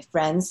inviting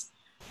friends.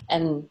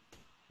 And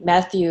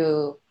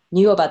Matthew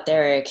knew about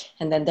Derek,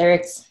 and then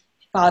Derek's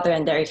father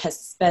and Derek has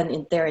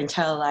spent their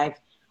entire life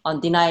on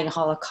denying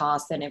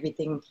Holocaust and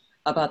everything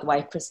about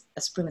white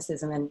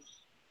supremacism. And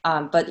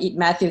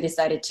Matthew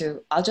decided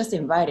I'll just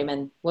invite him,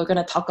 and we're going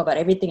to talk about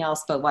everything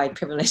else but white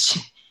privilege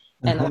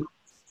and white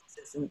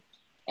supremacism.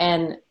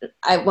 And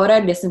what I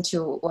listened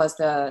to was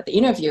the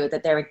interview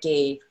that Derek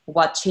gave,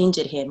 what changed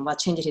him, what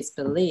changed his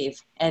belief.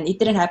 And it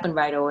didn't happen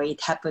right away.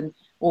 It happened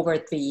over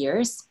 3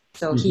 years.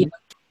 So he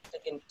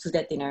went to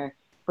that dinner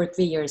for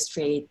 3 years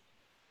straight.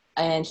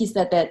 And he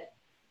said that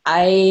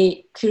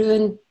I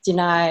couldn't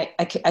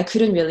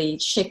really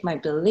shake my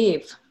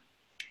belief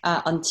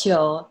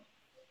until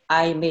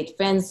I made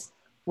friends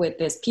with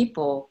these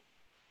people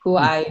who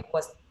I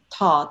was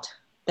taught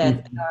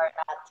that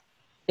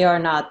they are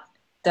not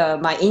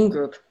my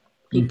in-group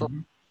people.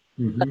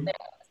 But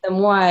the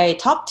more I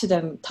talked to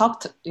them,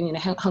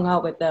 hung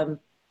out with them,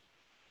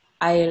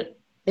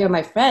 they're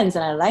my friends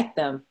and I like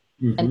them.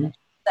 And I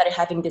started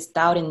having this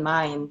doubt in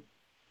mind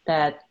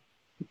that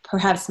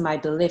perhaps my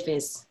belief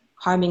is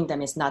harming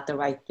them is not the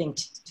right thing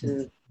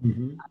to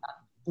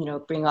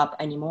bring up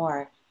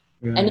anymore.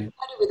 Right. And it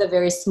started with a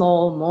very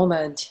small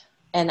moment.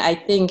 And I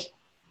think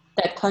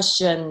that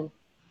question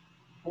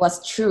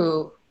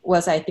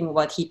was I think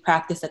what he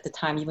practiced at the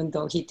time, even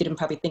though he didn't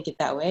probably think it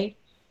that way.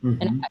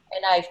 And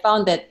I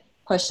found that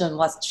question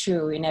was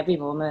true in every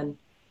moment,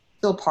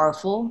 so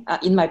powerful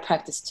in my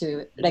practice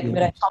too. Like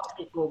when I talk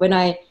to people, when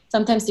I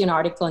sometimes see an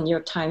article in New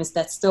York Times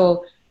that's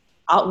so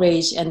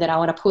outraged and then I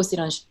want to post it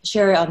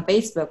share it on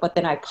Facebook, but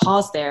then I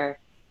pause there.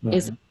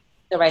 Is it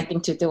the right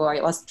thing to do, or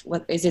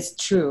what is it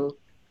true?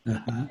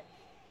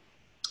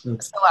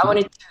 So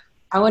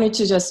I wanted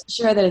to just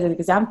share that as an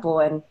example,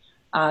 and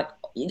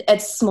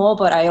it's small,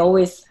 but I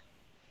always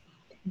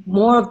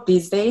more of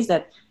these days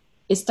that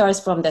it starts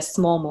from the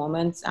small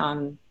moments.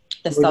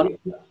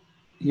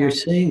 You're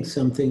saying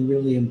something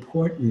really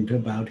important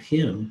about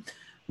him,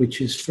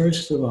 which is,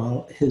 first of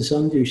all, his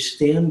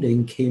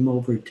understanding came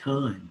over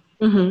time.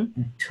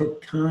 It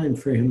took time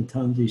for him to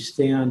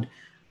understand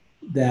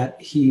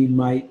that he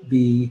might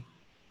be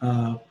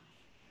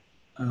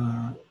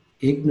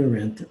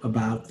ignorant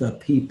about the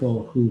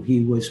people who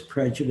he was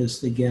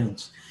prejudiced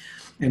against.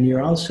 And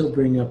you're also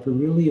bringing up a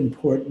really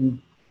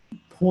important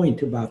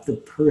point about the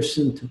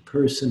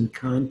person-to-person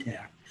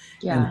contact,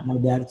 and how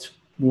that's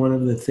one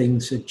of the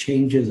things that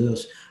changes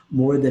us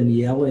more than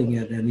yelling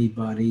at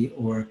anybody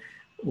or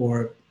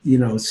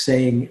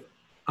saying,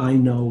 I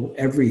know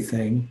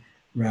everything,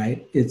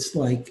 right? It's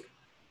like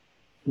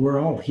we're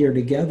all here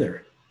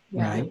together,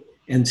 right?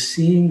 And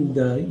seeing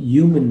the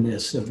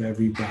humanness of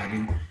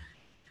everybody,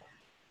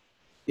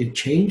 it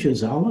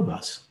changes all of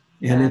us.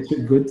 And it's a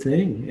good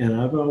thing. And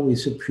I've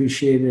always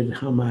appreciated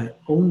how my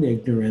own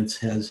ignorance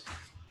has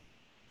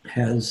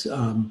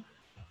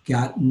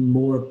gotten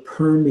more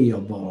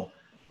permeable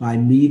by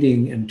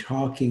meeting and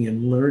talking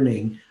and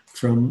learning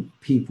from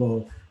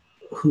people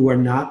who are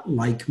not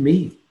like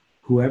me,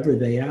 whoever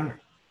they are,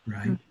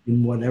 right?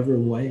 In whatever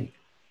way.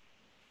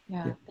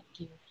 Yeah, thank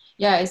you.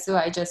 Yeah, so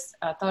I just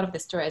thought of the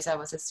story as I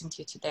was listening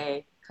to you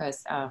today,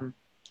 because,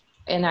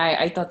 and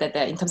I thought that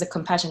in terms of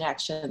compassion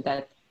action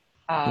that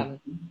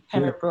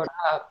Hammer brought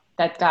up,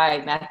 that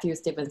guy, Matthew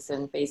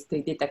Stevenson,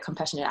 basically did that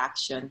compassionate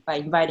action by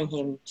inviting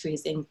him to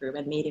his in-group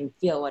and made him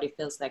feel what it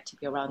feels like to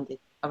be around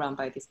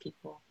by these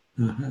people.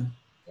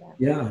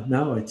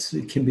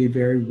 It can be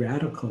very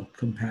radical,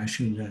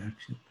 compassionate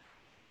action.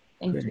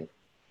 Thank you.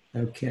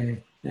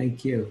 Okay,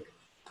 thank you.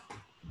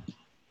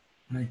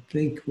 I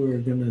think we're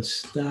going to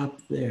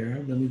stop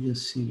there. Let me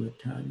just see what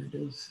time it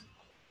is.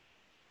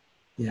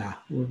 Yeah,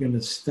 we're going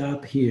to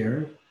stop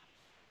here.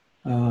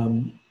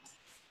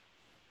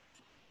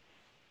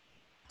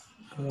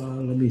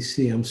 Let me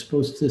see. I'm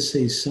supposed to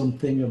say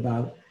something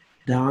about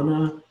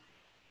Dana,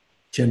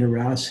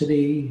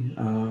 generosity.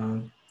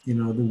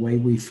 The way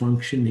we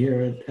function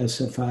here at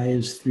SFI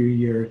is through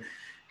your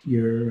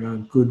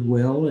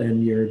goodwill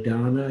and your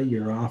Dana,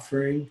 your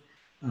offering.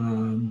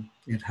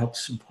 It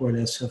helps support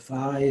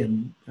SFI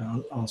and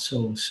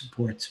also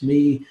supports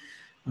me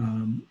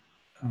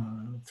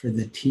for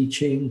the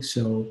teaching.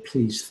 So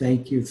please,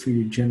 thank you for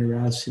your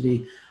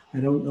generosity. I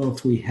don't know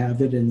if we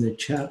have it in the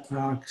chat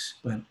box,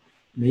 but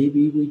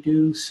maybe we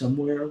do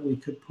somewhere. We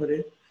could put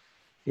it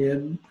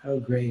in. Oh,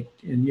 great.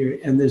 And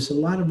there's a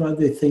lot of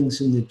other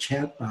things in the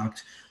chat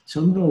box.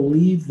 So I'm going to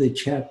leave the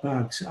chat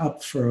box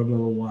up for a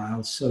little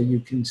while so you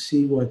can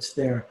see what's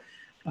there.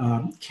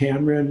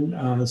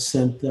 Cameron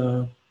sent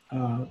the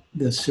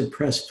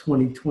Suppressed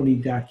 2020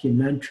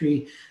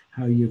 documentary,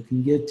 how you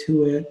can get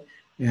to it.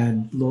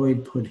 And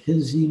Lloyd put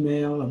his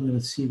email. I'm going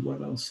to see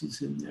what else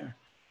is in there.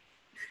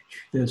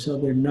 There's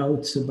other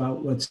notes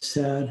about what's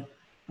said.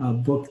 A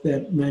book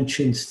that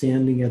mentioned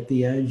Standing at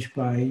the Edge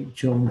by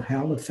Joan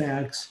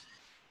Halifax.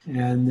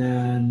 And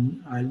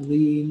then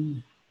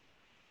Eileen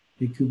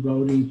Bhikkhu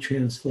Bodhi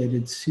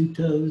translated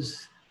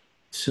suttas,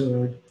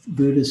 so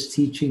Buddhist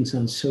teachings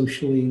on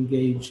socially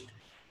engaged,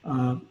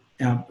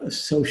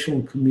 social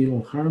and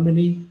communal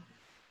harmony.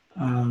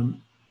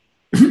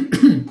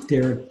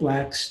 Derek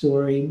Black's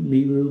story,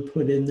 Miru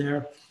put in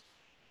there.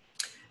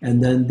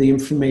 And then the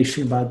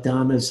information about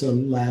Donna is the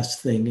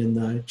last thing in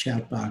the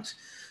chat box.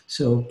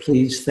 So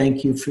please,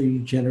 thank you for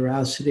your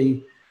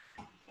generosity.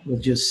 We'll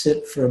just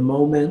sit for a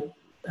moment,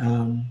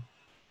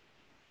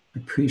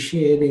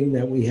 appreciating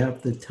that we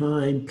have the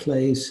time,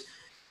 place,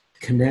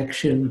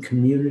 connection,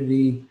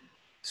 community,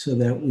 so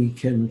that we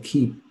can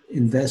keep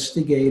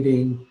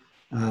investigating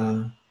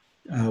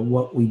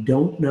what we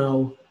don't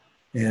know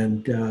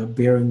and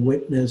bearing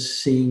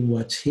witness, seeing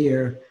what's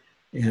here,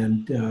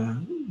 and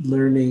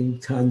learning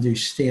to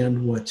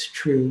understand what's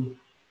true,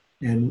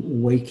 and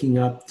waking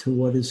up to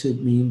what does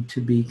it mean to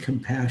be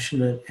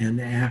compassionate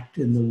and act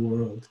in the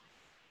world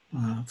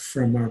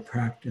from our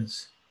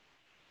practice.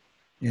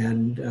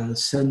 And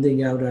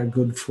sending out our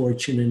good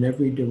fortune in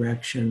every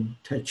direction,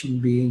 touching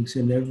beings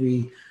in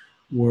every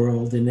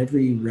world, in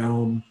every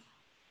realm.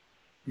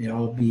 May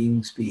all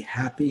beings be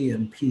happy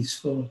and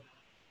peaceful.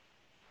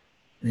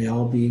 May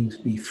all beings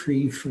be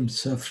free from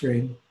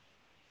suffering.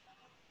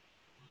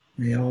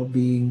 May all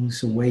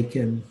beings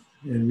awaken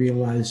and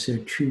realize their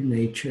true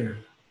nature,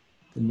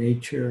 the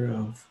nature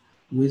of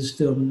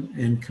wisdom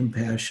and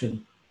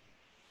compassion.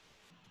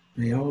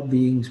 May all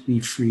beings be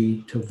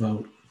free to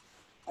vote.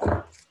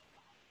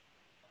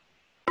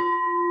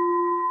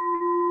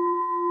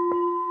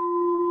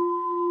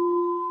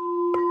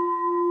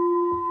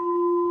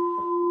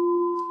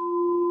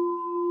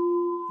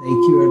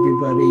 Thank you,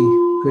 everybody.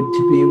 Good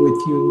to be with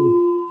you.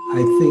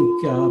 I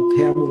think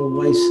Pamela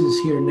Weiss is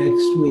here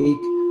next week.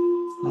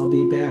 I'll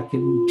be back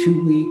in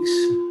 2 weeks.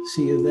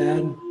 See you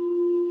then.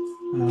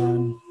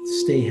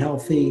 Stay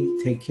healthy.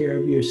 Take care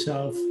of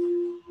yourself.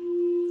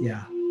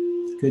 Yeah,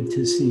 good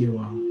to see you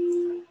all.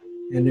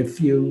 And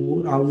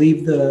I'll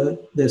leave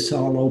this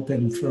all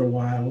open for a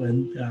while,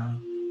 and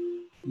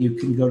you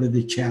can go to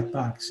the chat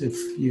box if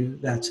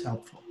that's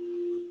helpful.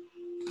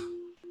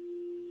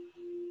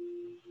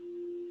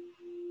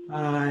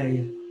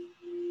 Bye.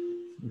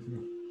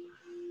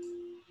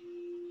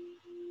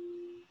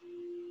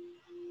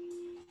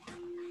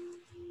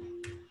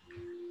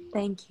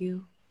 Thank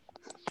you.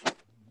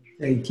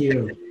 Thank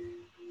you.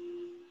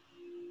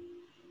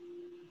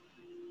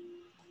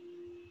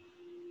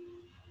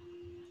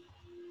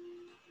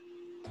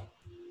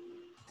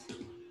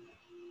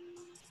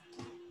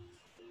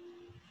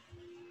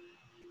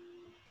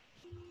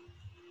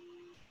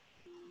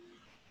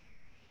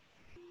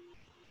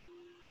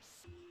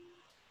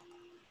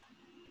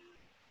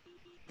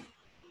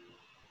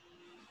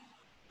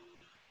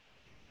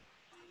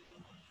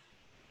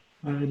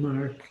 Bye,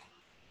 Mark.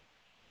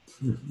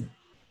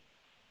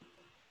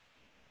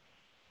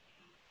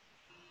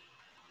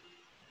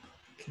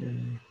 Okay.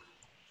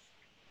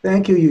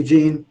 Thank you,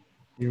 Eugene.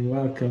 You're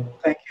welcome.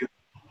 Thank you.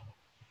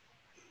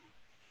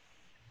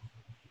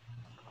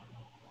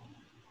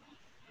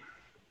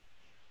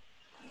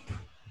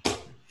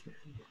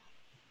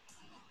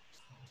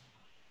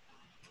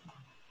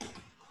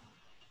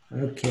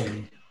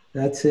 Okay,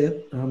 that's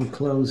it. I'm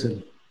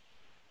closing.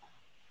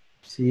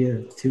 See you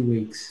in 2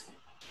 weeks.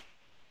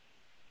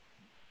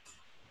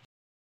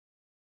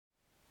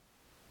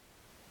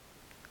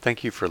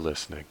 Thank you for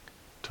listening.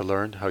 To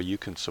learn how you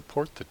can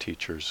support the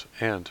teachers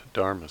and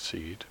Dharma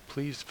Seed,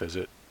 please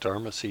visit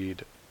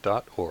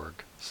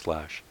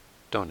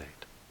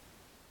dharmaseed.org/donate.